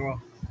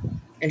numero.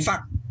 In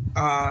fact,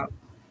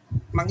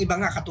 mang iba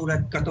nga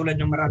katulad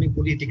ng maraming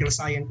political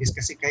scientists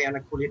kasi kaya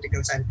nag-political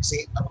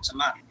scientist takot sa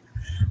math.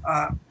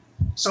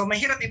 So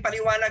mahirap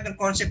ipaliwanag ang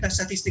concept ng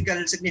statistical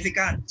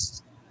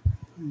significance.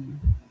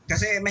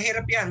 Kasi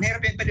mahirap yan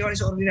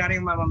ipaliwanag sa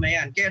ordinaryong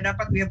mamamayan. Kaya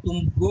dapat we have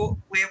to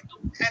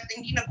at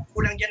hindi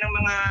nagkukulang dyan ng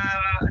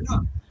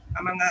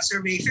mga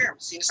survey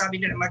firms.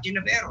 Sinasabi nila margin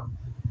of error.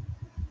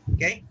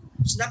 Okay?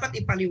 So dapat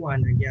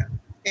ipaliwanag yan.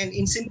 And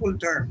in simple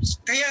terms.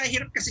 Kaya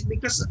hirap kasi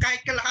because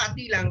kahit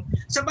kalahati lang,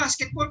 sa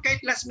basketball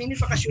kahit last minute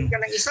makashoot ka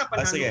ng isa,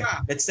 panalo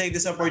ka. Let's take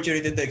this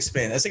opportunity to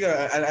explain. Sige,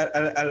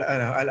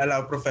 I'll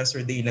allow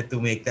Professor Dina to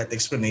make that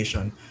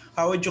explanation.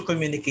 How would you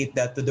communicate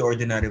that to the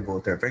ordinary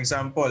voter? For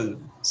example,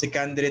 si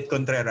candidate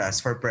Contreras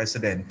for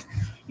president,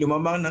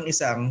 lumamang ng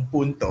isang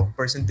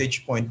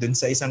percentage point dun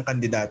sa isang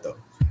kandidato,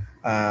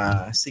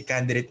 si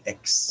candidate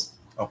X.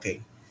 Okay.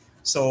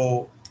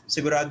 So,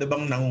 sigurado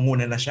bang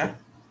nangunguna na siya?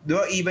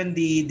 Even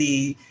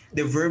the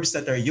verbs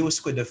that are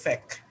used could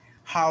affect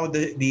how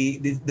the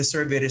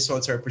survey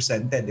results are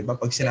presented, di ba?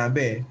 Pag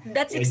sinabi,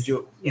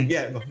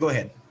 go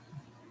ahead.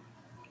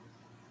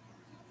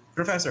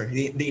 Professor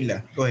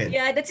Dila, go ahead.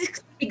 Yeah, that's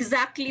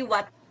exactly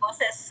what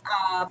bosses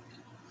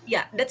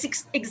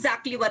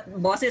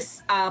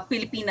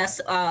Pilipinas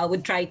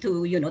would try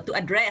to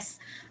address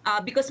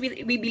because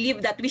we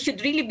believe that we should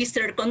really be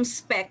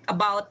circumspect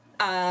about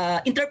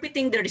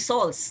interpreting the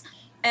results.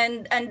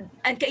 And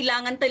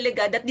kailangan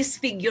talaga that these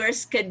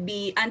figures can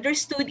be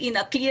understood in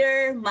a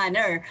clear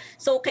manner.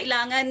 So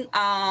kailangan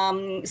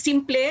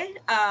simple,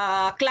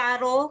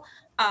 klaro,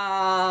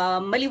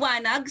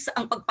 maliwanag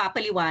ang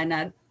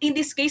pagpapaliwanag. In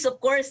this case, of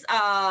course,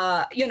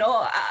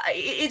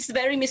 it's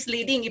very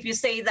misleading if you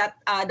say that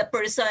the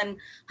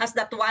person has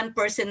that 1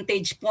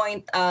 percentage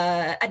point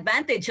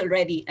advantage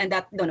already, and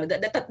that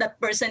that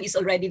person is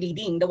already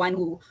leading, the one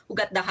who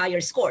got the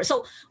higher score.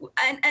 So,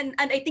 and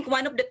I think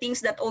one of the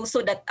things that also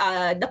that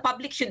the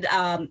public should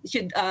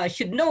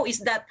know is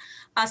that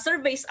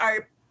surveys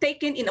are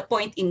taken in a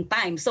point in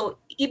time. So,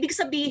 ibig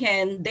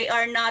sabihin, they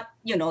are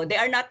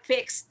not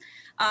fixed.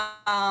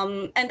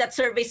 and that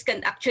surveys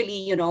can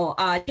actually,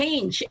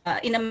 change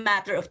in a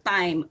matter of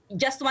time.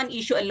 Just one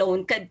issue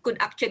alone could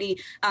actually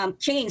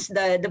change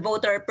the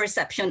voter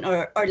perception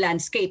or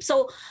landscape.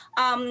 So,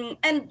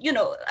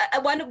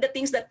 one of the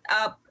things that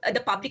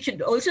the public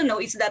should also know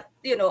is that,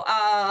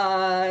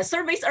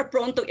 surveys are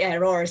prone to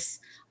errors.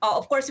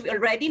 Of course, we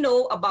already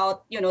know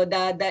about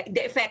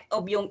the effect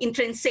of yung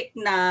intrinsic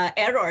na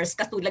errors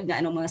katulad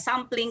ng mga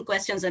sampling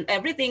questions and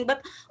everything, but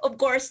of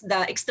course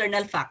the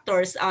external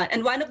factors,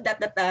 and one of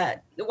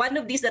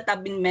these that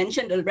have been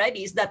mentioned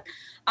already is that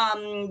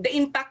the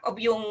impact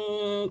of yung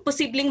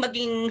posibleng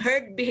maging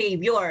herd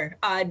behavior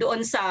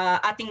doon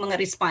sa ating mga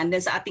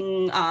respondents, sa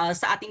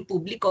ating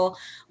publiko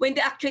when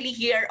they actually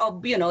hear of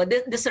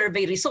the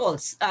survey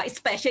results,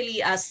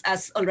 especially as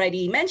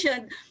already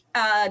mentioned,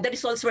 the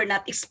results were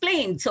not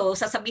explained. So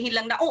sasabihin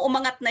lang na,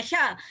 umangat na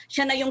siya.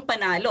 Siya na yung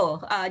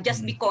panalo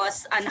just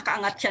because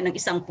nakaangat siya ng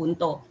isang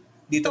punto.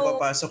 Dito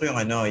papasok yung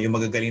yung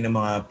magagaling ng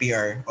mga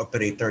PR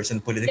operators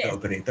and political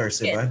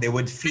operators, diba? They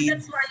would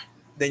feed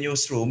the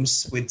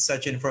newsrooms with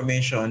such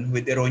information,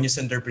 with erroneous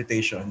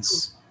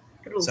interpretations.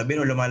 True. Sabi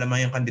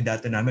lumalamang yung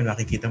kandidato namin,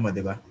 makikita mo,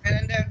 diba?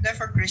 And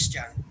therefore,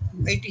 Christian,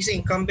 it is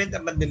incumbent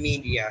upon the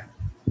media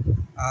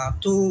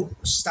to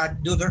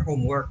do their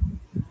homework.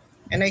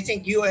 And I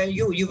think you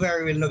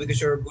very well know,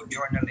 because you're a good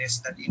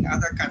journalist, that in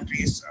other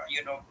countries,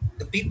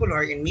 the people who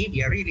are in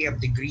media really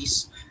have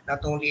degrees,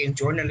 not only in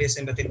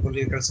journalism, but in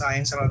political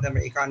science. Some of them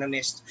are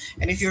economists.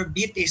 And if your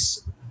beat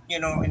is,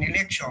 an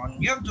election,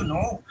 you have to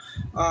know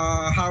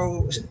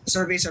how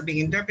surveys are being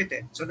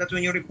interpreted, so that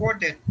when you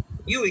report it,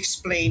 you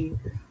explain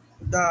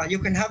you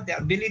can have the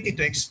ability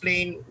to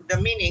explain the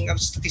meaning of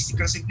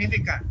statistical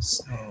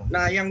significance.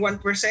 Na yung 1%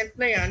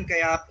 na yan,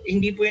 kaya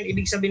hindi po yan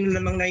ibig sabihin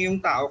lamang na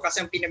yung tao, kasi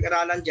ang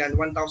pinag-aralan dyan,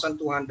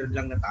 1,200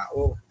 lang na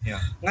tao.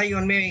 Yeah.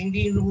 Ngayon,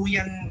 hindi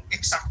yan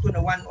eksakto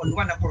na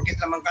 1-on-1 na porket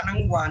lamang ka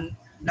ng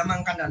 1,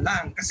 lamang ka na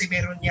lang. Kasi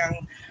meron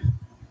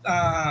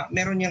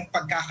yang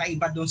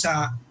pagkakaiba doon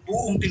sa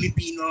buong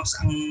Pilipinos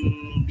ang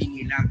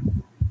binilang.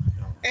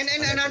 And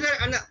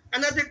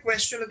another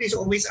question that is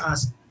always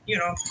asked,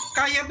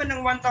 kaya ba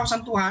ng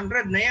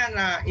 1,200 na yan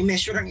na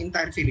i-measure ang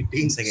entire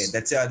Philippines? Sige,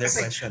 that's the other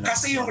question.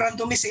 Kasi yung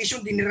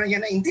randomization, di nila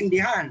yan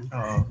naintindihan.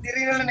 Di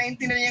rin nila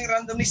naintindihan yung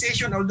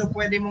randomization, although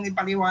pwede mong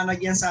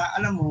ipaliwanag yan sa,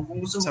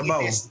 kung gusto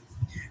mong i-test.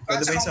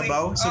 Pwede ba yung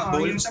sabaw? Soup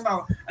bowl? Yung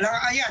sabaw.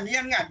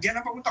 Yan nga. Diyan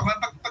ang pagpunta ko.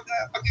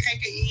 Pag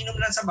iinom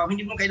lang sabaw,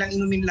 hindi mo kailang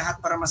inumin lahat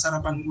para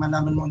masarapan,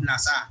 malaman mo ang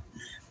lasa.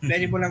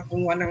 Pwede mo lang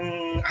kumuha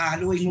ng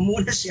haluin mo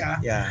muna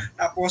siya. Yeah.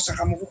 Tapos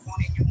saka mo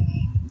kukunin yung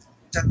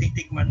sa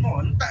titikman mo.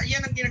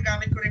 Yan ang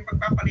ginagamit ko rin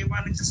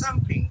pagpapaliwanag sa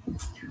sampling.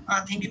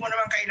 At hindi mo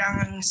naman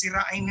kailangan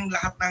sirain ng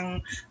lahat ng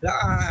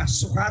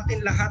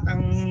sukatin lahat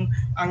ang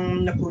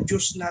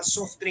na-produce na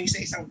soft drink sa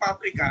isang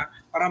pabrika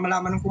para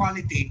malaman ng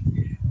quality.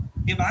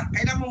 Diba?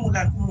 Kailangan mo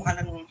muna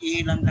kumuha ng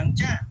ilan lang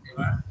dyan.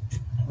 Diba?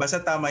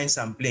 Basta tama yung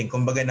sampling.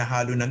 Kumbaga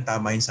nahalo ng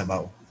tama yung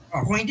sabaw.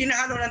 Kung hindi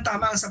nahalo ng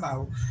tama ang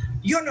sabaw,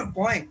 yun ang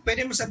point.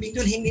 Pwede mo sabihin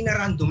doon hindi na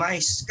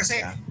randomize.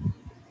 Kasi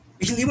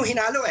hindi mo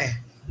hinalo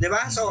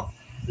Diba? So,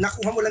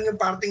 nakuha mo lang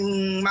yung parting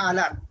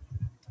maalat.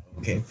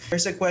 Okay.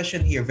 There's a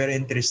question here, very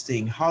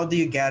interesting. How do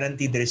you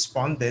guarantee the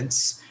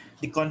respondents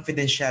the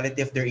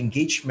confidentiality of their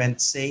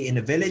engagement, say in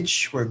a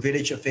village where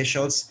village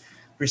officials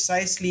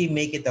precisely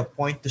make it a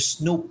point to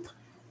snoop,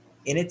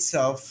 in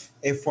itself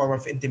a form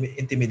of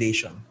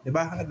intimidation?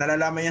 Diba?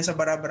 Nalalaman yan sa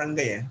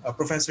barangay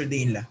Professor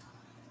Deanla.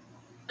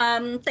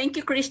 Thank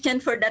you,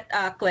 Christian, for that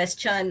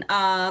question.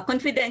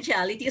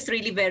 Confidentiality is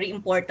really very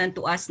important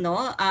to us,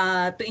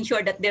 to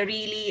ensure that they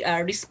really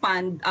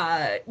respond,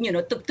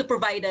 to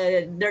provide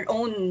their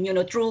own,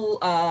 true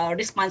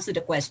response to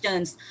the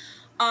questions.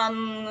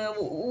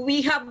 We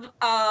have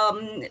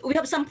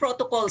some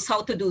protocols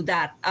how to do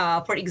that.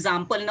 For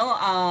example,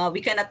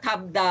 we cannot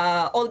have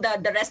all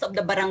the rest of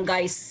the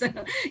barangays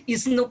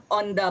snoop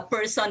on the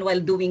person while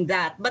doing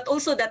that. But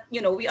also that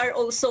we are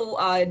also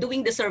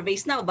doing the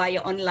surveys now via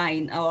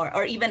online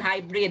or even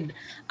hybrid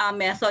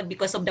method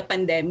because of the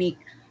pandemic.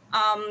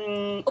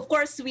 Of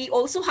course, we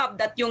also have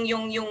that yung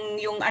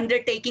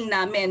undertaking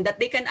namin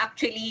that they can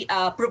actually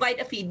provide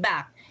a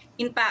feedback.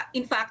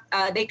 In fact,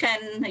 they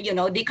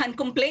can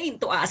complain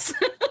to us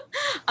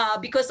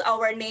because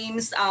our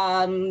names,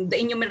 the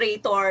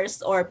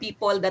enumerators or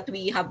people that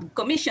we have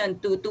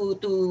commissioned to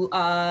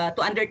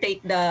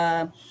undertake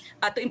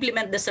to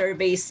implement the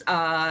surveys,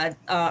 their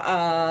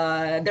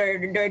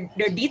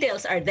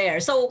details are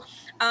there. So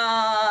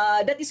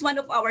that is one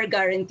of our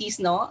guarantees,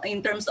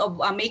 in terms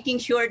of making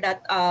sure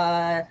that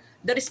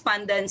the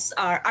respondents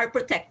are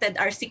protected,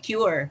 are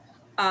secure.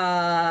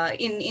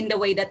 In the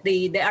way that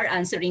they are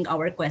answering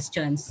our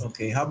questions.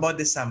 Okay, how about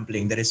the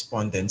sampling, the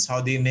respondents? How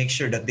do you make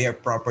sure that they are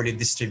properly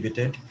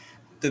distributed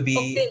to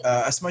be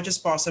as much as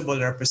possible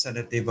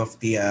representative of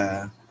the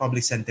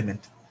public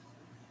sentiment?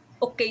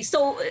 Okay,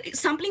 so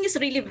sampling is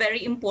really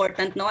very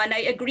important, no? And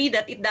I agree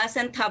that it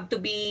doesn't have to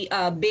be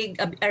a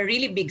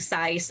really big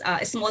size.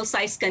 A small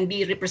size can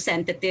be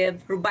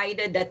representative,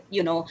 provided that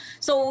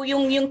So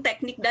yung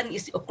technique then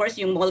is of course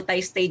yung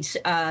multi-stage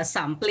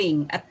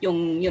sampling at we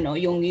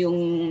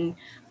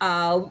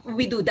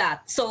do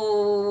that.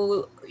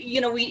 So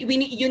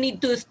you need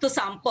to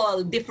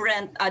sample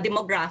different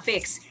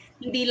demographics.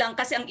 Hindi lang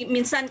kasi ang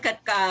minsan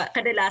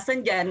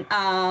kadalasan diyan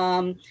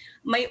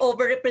may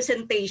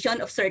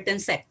overrepresentation of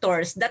certain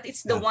sectors. That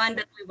is the one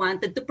that we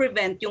wanted to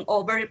prevent, yung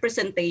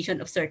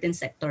overrepresentation of certain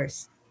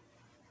sectors.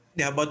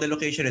 Yeah, about the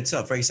location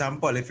itself. For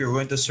example, if you're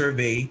going to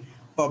survey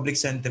public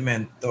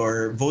sentiment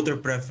or voter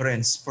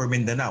preference for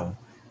Mindanao,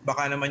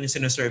 baka naman yung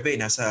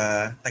sinusurvey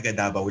nasa taga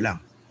Davao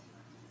lang.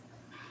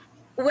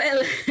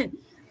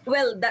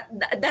 Well,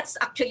 that's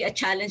actually a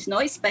challenge, no?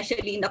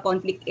 Especially in the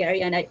conflict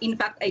area. And in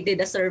fact, I did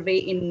a survey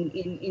in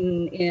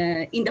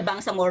the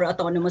Bangsamoro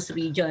Autonomous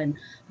Region.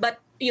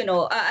 But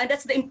and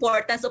that's the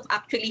importance of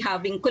actually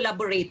having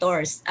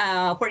collaborators.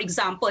 For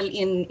example,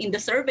 in the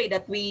survey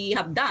that we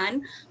have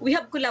done, we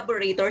have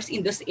collaborators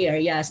in those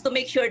areas to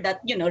make sure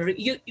that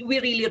we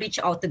really reach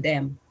out to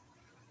them.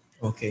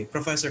 Okay,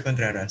 Professor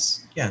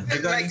Contreras. Yeah,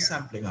 regarding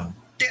sampling.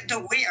 The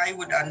way I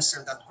would answer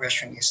that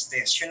question is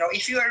this: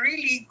 if you are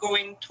really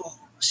going to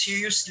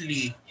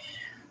seriously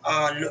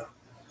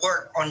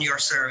work on your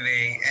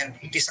survey, and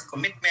it is a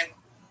commitment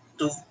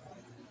to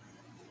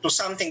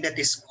something that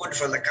is good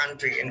for the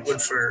country and good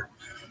for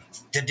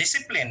the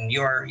discipline,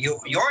 your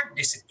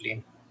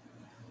discipline,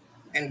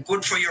 and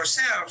good for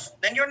yourself,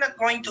 then you're not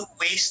going to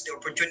waste the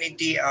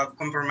opportunity of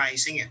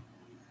compromising it,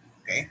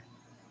 okay?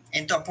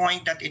 And to a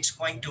point that it's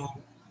going to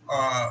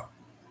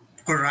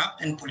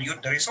corrupt and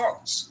pollute the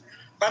results.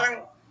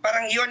 Parang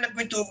you're not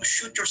going to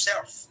shoot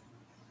yourself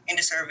in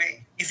the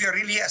survey. If you're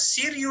really a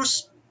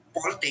serious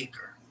poll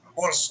taker,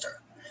 pollster,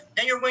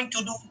 then you're going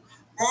to do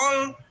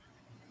all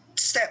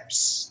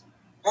steps,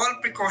 all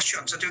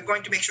precautions, that you're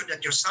going to make sure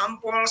that your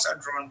samples are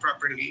drawn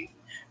properly,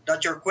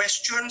 that your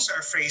questions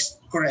are phrased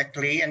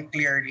correctly and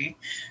clearly,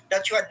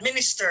 that you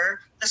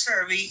administer the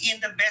survey in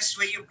the best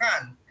way you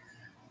can.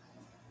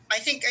 I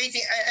think,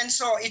 and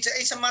so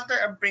it's a matter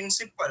of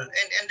principle,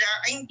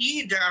 and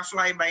there are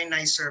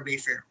fly-by-night survey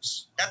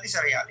firms. That is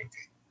a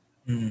reality.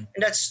 And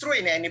that's true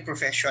in any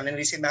profession, and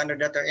it's a manner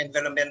that are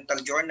environmental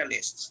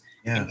journalists.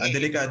 Yeah,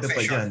 delikado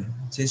pa dyan.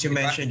 Since you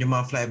mentioned yung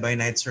mga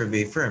fly-by-night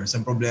survey firms,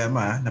 ang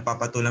problema,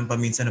 napapatulan pa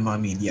minsan ng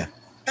mga media.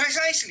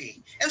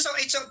 Precisely. And so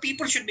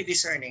people should be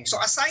discerning.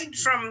 So aside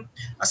from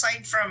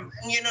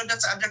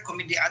that's other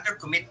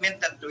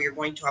commitment that we're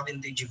going to have in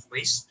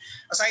DigiVoice.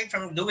 Aside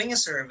from doing a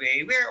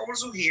survey, we're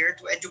also here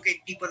to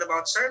educate people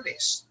about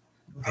surveys,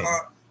 okay,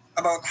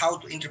 about how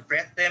to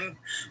interpret them,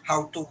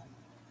 how to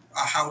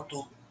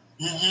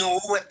know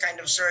what kind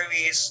of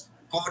surveys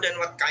good and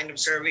what kind of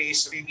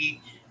surveys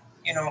really,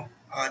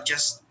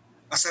 just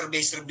a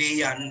survey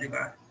yan, di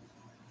ba?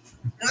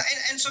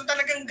 And so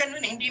talagang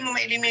ganun, hindi mo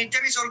ma-eliminate.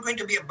 There is all going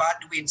to be a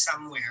bandwidth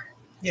somewhere.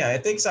 Yeah,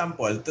 ito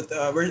example,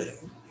 we're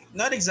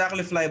not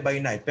exactly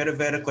fly-by-night, pero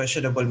very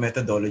questionable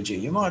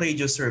methodology. Yung mga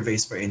radio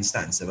surveys, for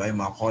instance, diba?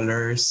 Yung mga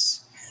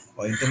callers,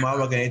 o yung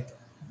tumawag ganito.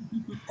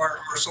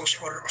 Or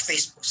social or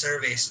Facebook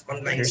surveys,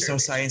 online There's surveys.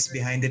 No science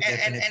behind it,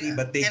 definitely,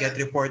 but they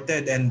get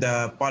reported, and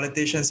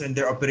politicians and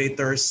their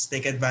operators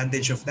take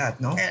advantage of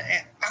that, no?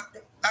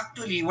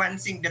 Actually,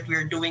 one thing that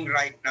we're doing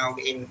right now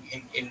in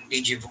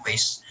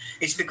DigiVoice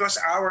is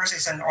because ours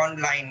is an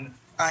online,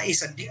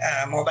 is a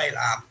mobile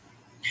app.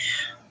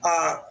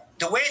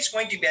 The way it's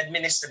going to be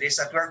administered is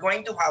that we're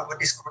going to have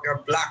what is called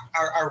our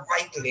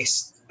white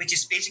list, which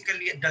is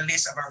basically the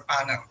list of our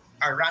panel,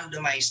 our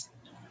randomized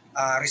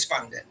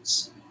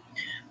respondents.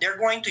 They're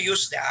going to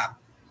use the app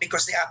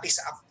because the app is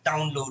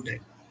downloaded.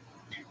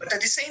 But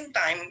at the same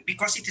time,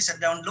 because it is a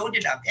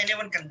downloaded app,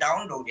 anyone can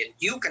download it.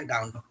 You can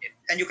download it,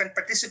 and you can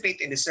participate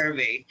in the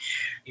survey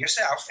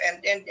yourself. And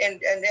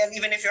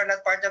even if you're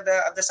not part of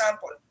the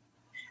sample,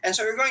 and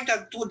so you're going to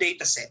have two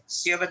data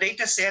sets. You have a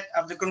data set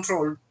of the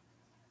controlled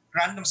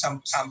random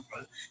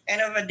sample,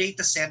 and have a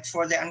data set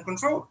for the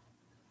uncontrolled.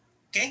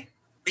 Okay,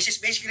 which is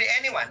basically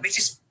anyone, which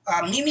is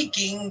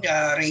mimicking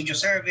the radio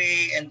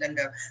survey and then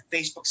the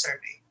Facebook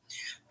survey.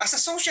 As a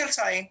social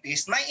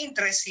scientist, my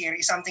interest here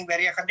is something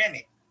very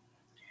academic.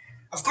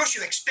 Of course,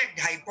 you expect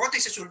the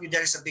hypothesis will be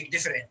there is a big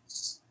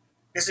difference.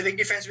 There's a big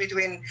difference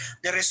between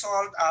the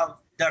result of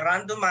the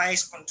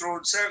randomized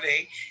controlled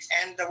survey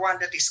and the one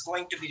that is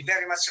going to be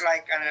very much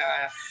like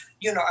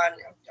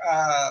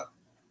a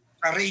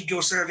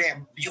radio survey.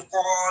 You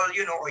call,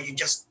 or you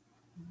just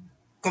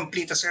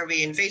complete a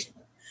survey in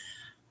Facebook.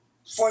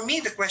 For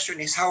me, the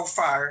question is how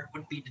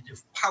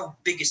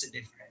big is the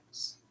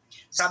difference?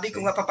 Sabi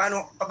ko nga,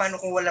 paano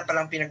kung wala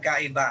palang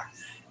pinagkaiba?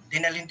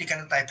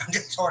 Dinalintikan na tayo.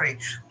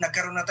 Sorry,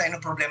 nagkaroon na tayo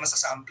ng problema sa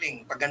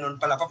sampling. Pag ganun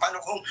pala, paano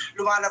kung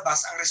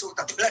lumalabas ang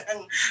resulta pala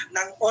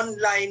ng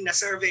online na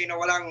survey na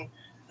walang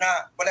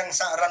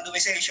sa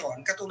randomization,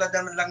 katulad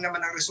lang naman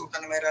ang resulta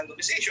na may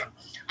randomization.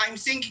 I'm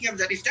thinking of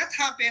that. If that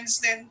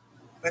happens, then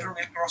whether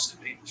we'll cross the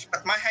bridge.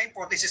 But my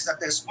hypothesis is that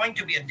there's going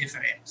to be a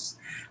difference.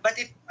 But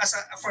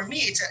for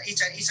me, it's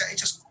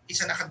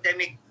an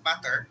academic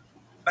matter.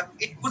 But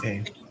it would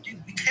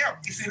help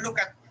if you look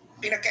at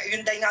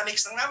yung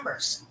dynamics ng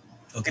numbers.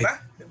 Okay.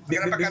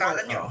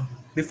 Diba?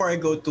 Before I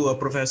go to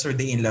Professor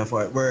De Inla,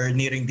 we're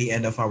nearing the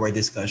end of our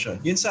discussion.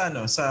 Yun sa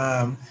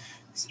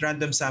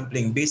random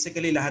sampling,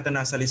 basically lahat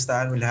na nasa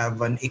listahan will have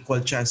an equal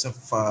chance of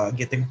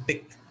getting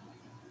picked.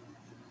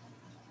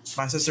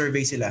 Masa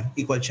survey sila,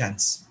 equal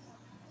chance.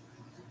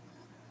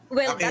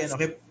 Well, okay,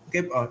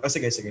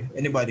 sige.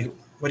 Anybody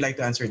would like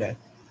to answer that?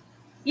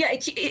 Yeah,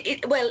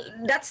 well,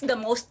 that's the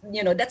most,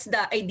 that's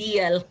the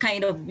ideal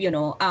kind of,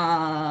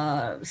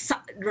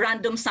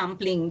 random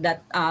sampling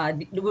that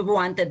we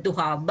wanted to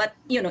have. But,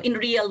 in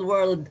real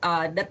world,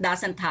 that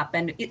doesn't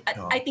happen.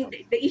 I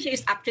think the issue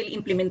is actually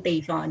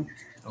implementation.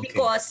 Okay.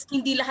 Because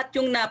hindi lahat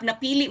yung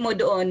napili mo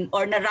doon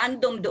or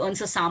na-random doon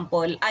sa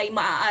sample ay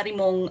maaari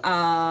mong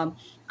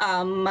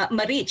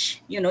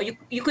ma-reach.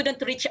 You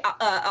couldn't reach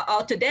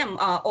out to them,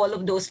 all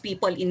of those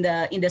people in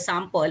the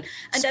sample.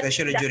 And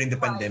especially during the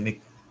pandemic.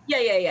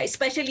 Yeah.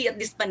 Especially at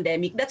this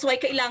pandemic. That's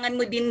why kailangan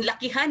mo din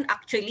lakihan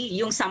actually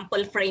yung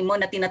sample frame mo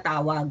na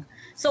tinatawag.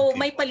 So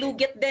may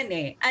palugit din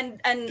eh.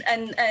 And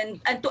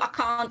to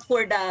account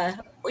for the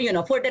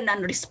for the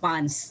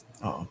non-response.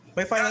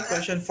 My final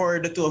question for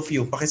the two of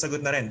you, pakisagot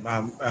na rin.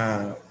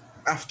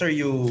 After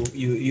you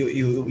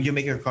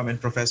make your comment,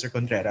 Professor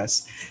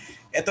Contreras.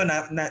 Ito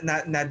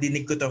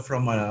nadinig ko to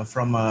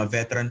from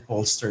veteran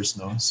pollsters,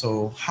 no.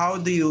 So how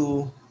do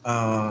you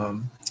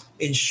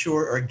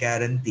ensure or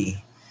guarantee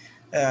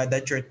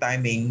that your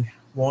timing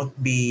won't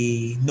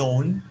be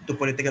known to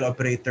political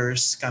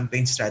operators'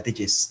 campaign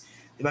strategies?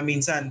 Diba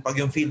minsan,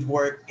 pag yung field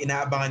work,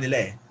 inaabangan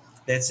nila eh.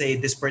 Let's say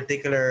this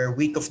particular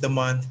week of the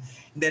month,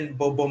 then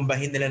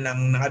bobombahin nila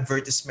ng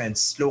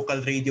advertisements,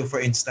 local radio for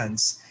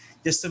instance,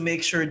 just to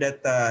make sure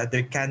that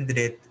their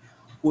candidate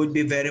would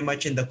be very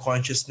much in the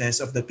consciousness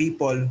of the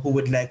people who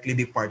would likely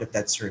be part of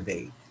that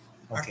survey.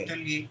 Okay.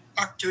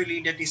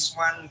 Actually, that is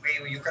one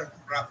way you can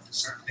corrupt the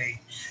survey,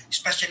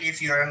 especially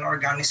if you're an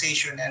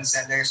organization and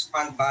there's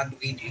one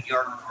bandwidth in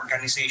your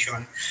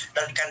organization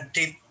that can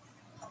tip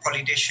a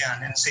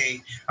politician and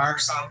say, our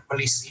sample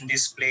is in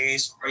this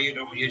place, or you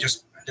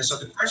just, so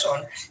the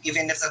person,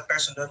 even if that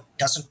person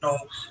doesn't know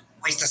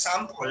where's the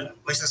sample,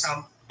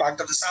 part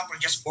of the sample,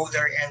 just go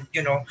there and,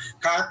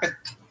 carpet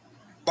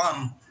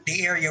bomb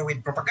the area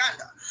with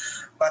propaganda.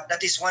 But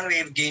that is one way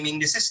of gaming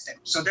the system.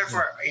 So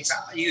therefore,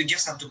 you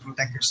just have to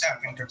protect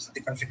yourself in terms of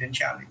the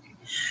confidentiality.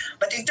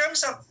 But in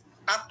terms of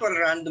actual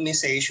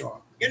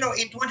randomization,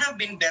 it would have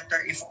been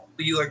better if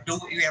you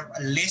have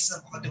a list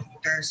of all the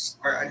voters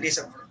or a list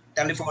of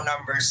telephone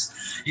numbers.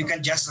 You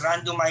can just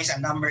randomize a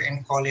number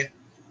and call it,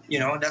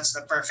 that's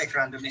the perfect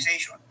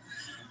randomization.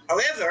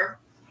 However,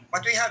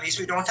 what we have is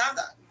we don't have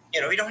that.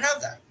 We don't have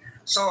that.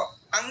 So,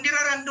 ang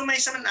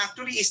nira-randomize naman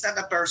actually is not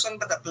a person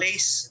but a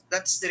place.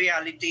 That's the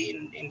reality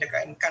in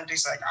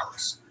countries like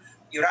ours.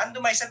 You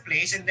randomize a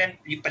place and then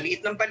you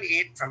paliit ng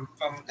paliit from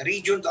the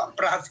region to a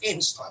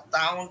province to a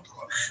town to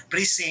a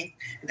precinct.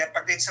 And then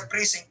pag it's a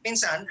precinct,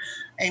 minsan,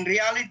 in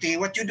reality,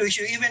 what you do is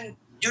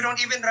you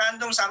don't even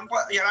random sample.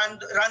 You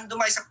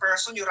randomize a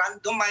person. You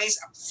randomize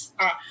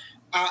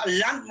a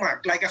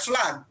landmark like a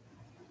flag.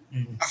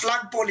 A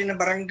flagpole in a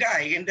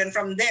barangay, and then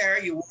from there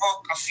you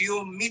walk a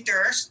few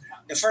meters.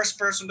 The first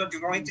person that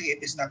you're going to hit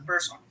is that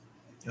person.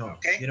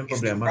 Okay, yun ang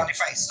problema.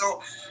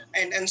 So,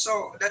 and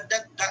so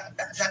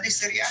that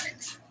is the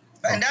reality,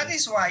 and that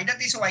is why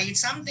it's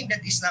something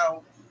that is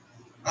now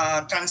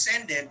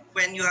transcended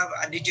when you have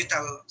a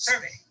digital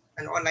survey,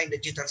 an online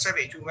digital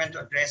survey. You want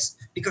to address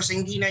because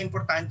hindi na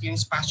importante yung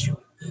spasyo.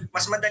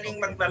 Mas madaling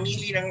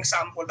magmamili ng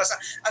sample.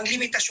 Basta ang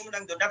limitasyon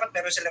lang doon, dapat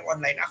meron silang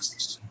online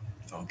access.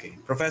 Okay.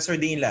 Professor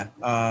De Inla,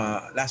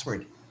 last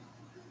word.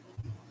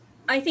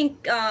 I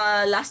think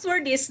last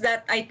word is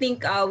that I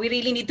think we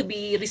really need to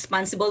be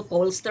responsible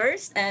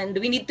pollsters, and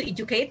we need to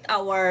educate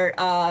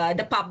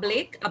the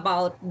public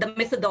about the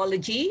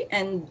methodology,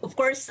 and of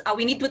course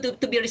we need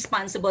to be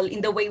responsible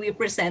in the way we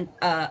present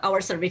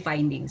our survey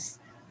findings.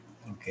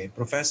 Okay.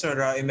 Professor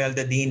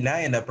Imelda De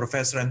Inla and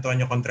Professor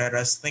Antonio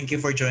Contreras, thank you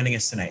for joining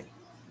us tonight.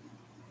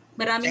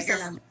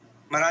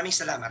 Maraming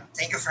salamat.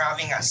 Thank you for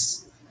having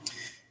us.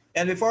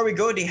 And before we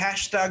go, the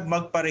hashtag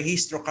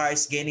Magparehistro Ka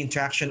is gaining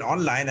traction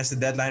online as the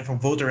deadline for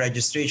voter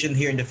registration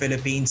here in the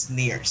Philippines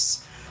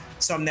nears.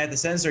 Some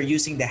netizens are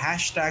using the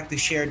hashtag to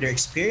share their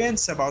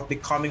experience about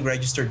becoming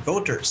registered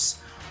voters.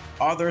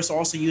 Others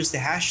also use the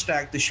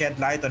hashtag to shed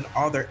light on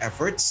other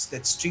efforts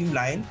that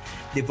streamline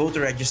the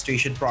voter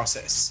registration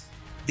process.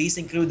 These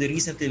include the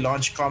recently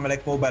launched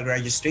Comelec mobile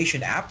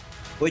registration app,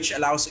 which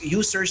allows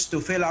users to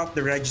fill out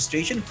the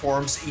registration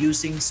forms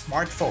using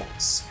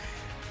smartphones,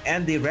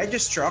 and the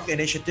Registruck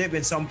initiative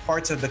in some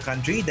parts of the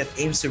country that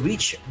aims to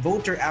reach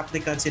voter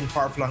applicants in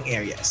far-flung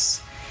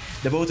areas.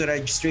 The voter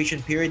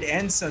registration period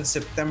ends on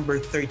September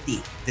 30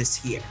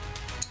 this year.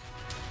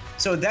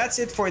 So that's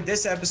it for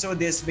this episode.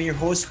 This has been your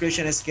host,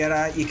 Christian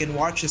Esquera. You can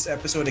watch this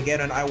episode again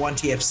on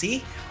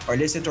I1TFC or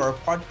listen to our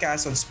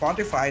podcast on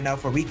Spotify. Now,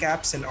 for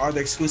recaps and other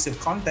exclusive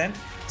content,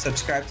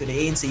 subscribe to the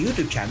ANC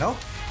YouTube channel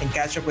and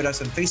catch up with us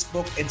on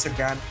Facebook,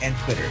 Instagram, and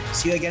Twitter.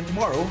 See you again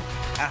tomorrow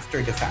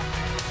after the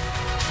fact.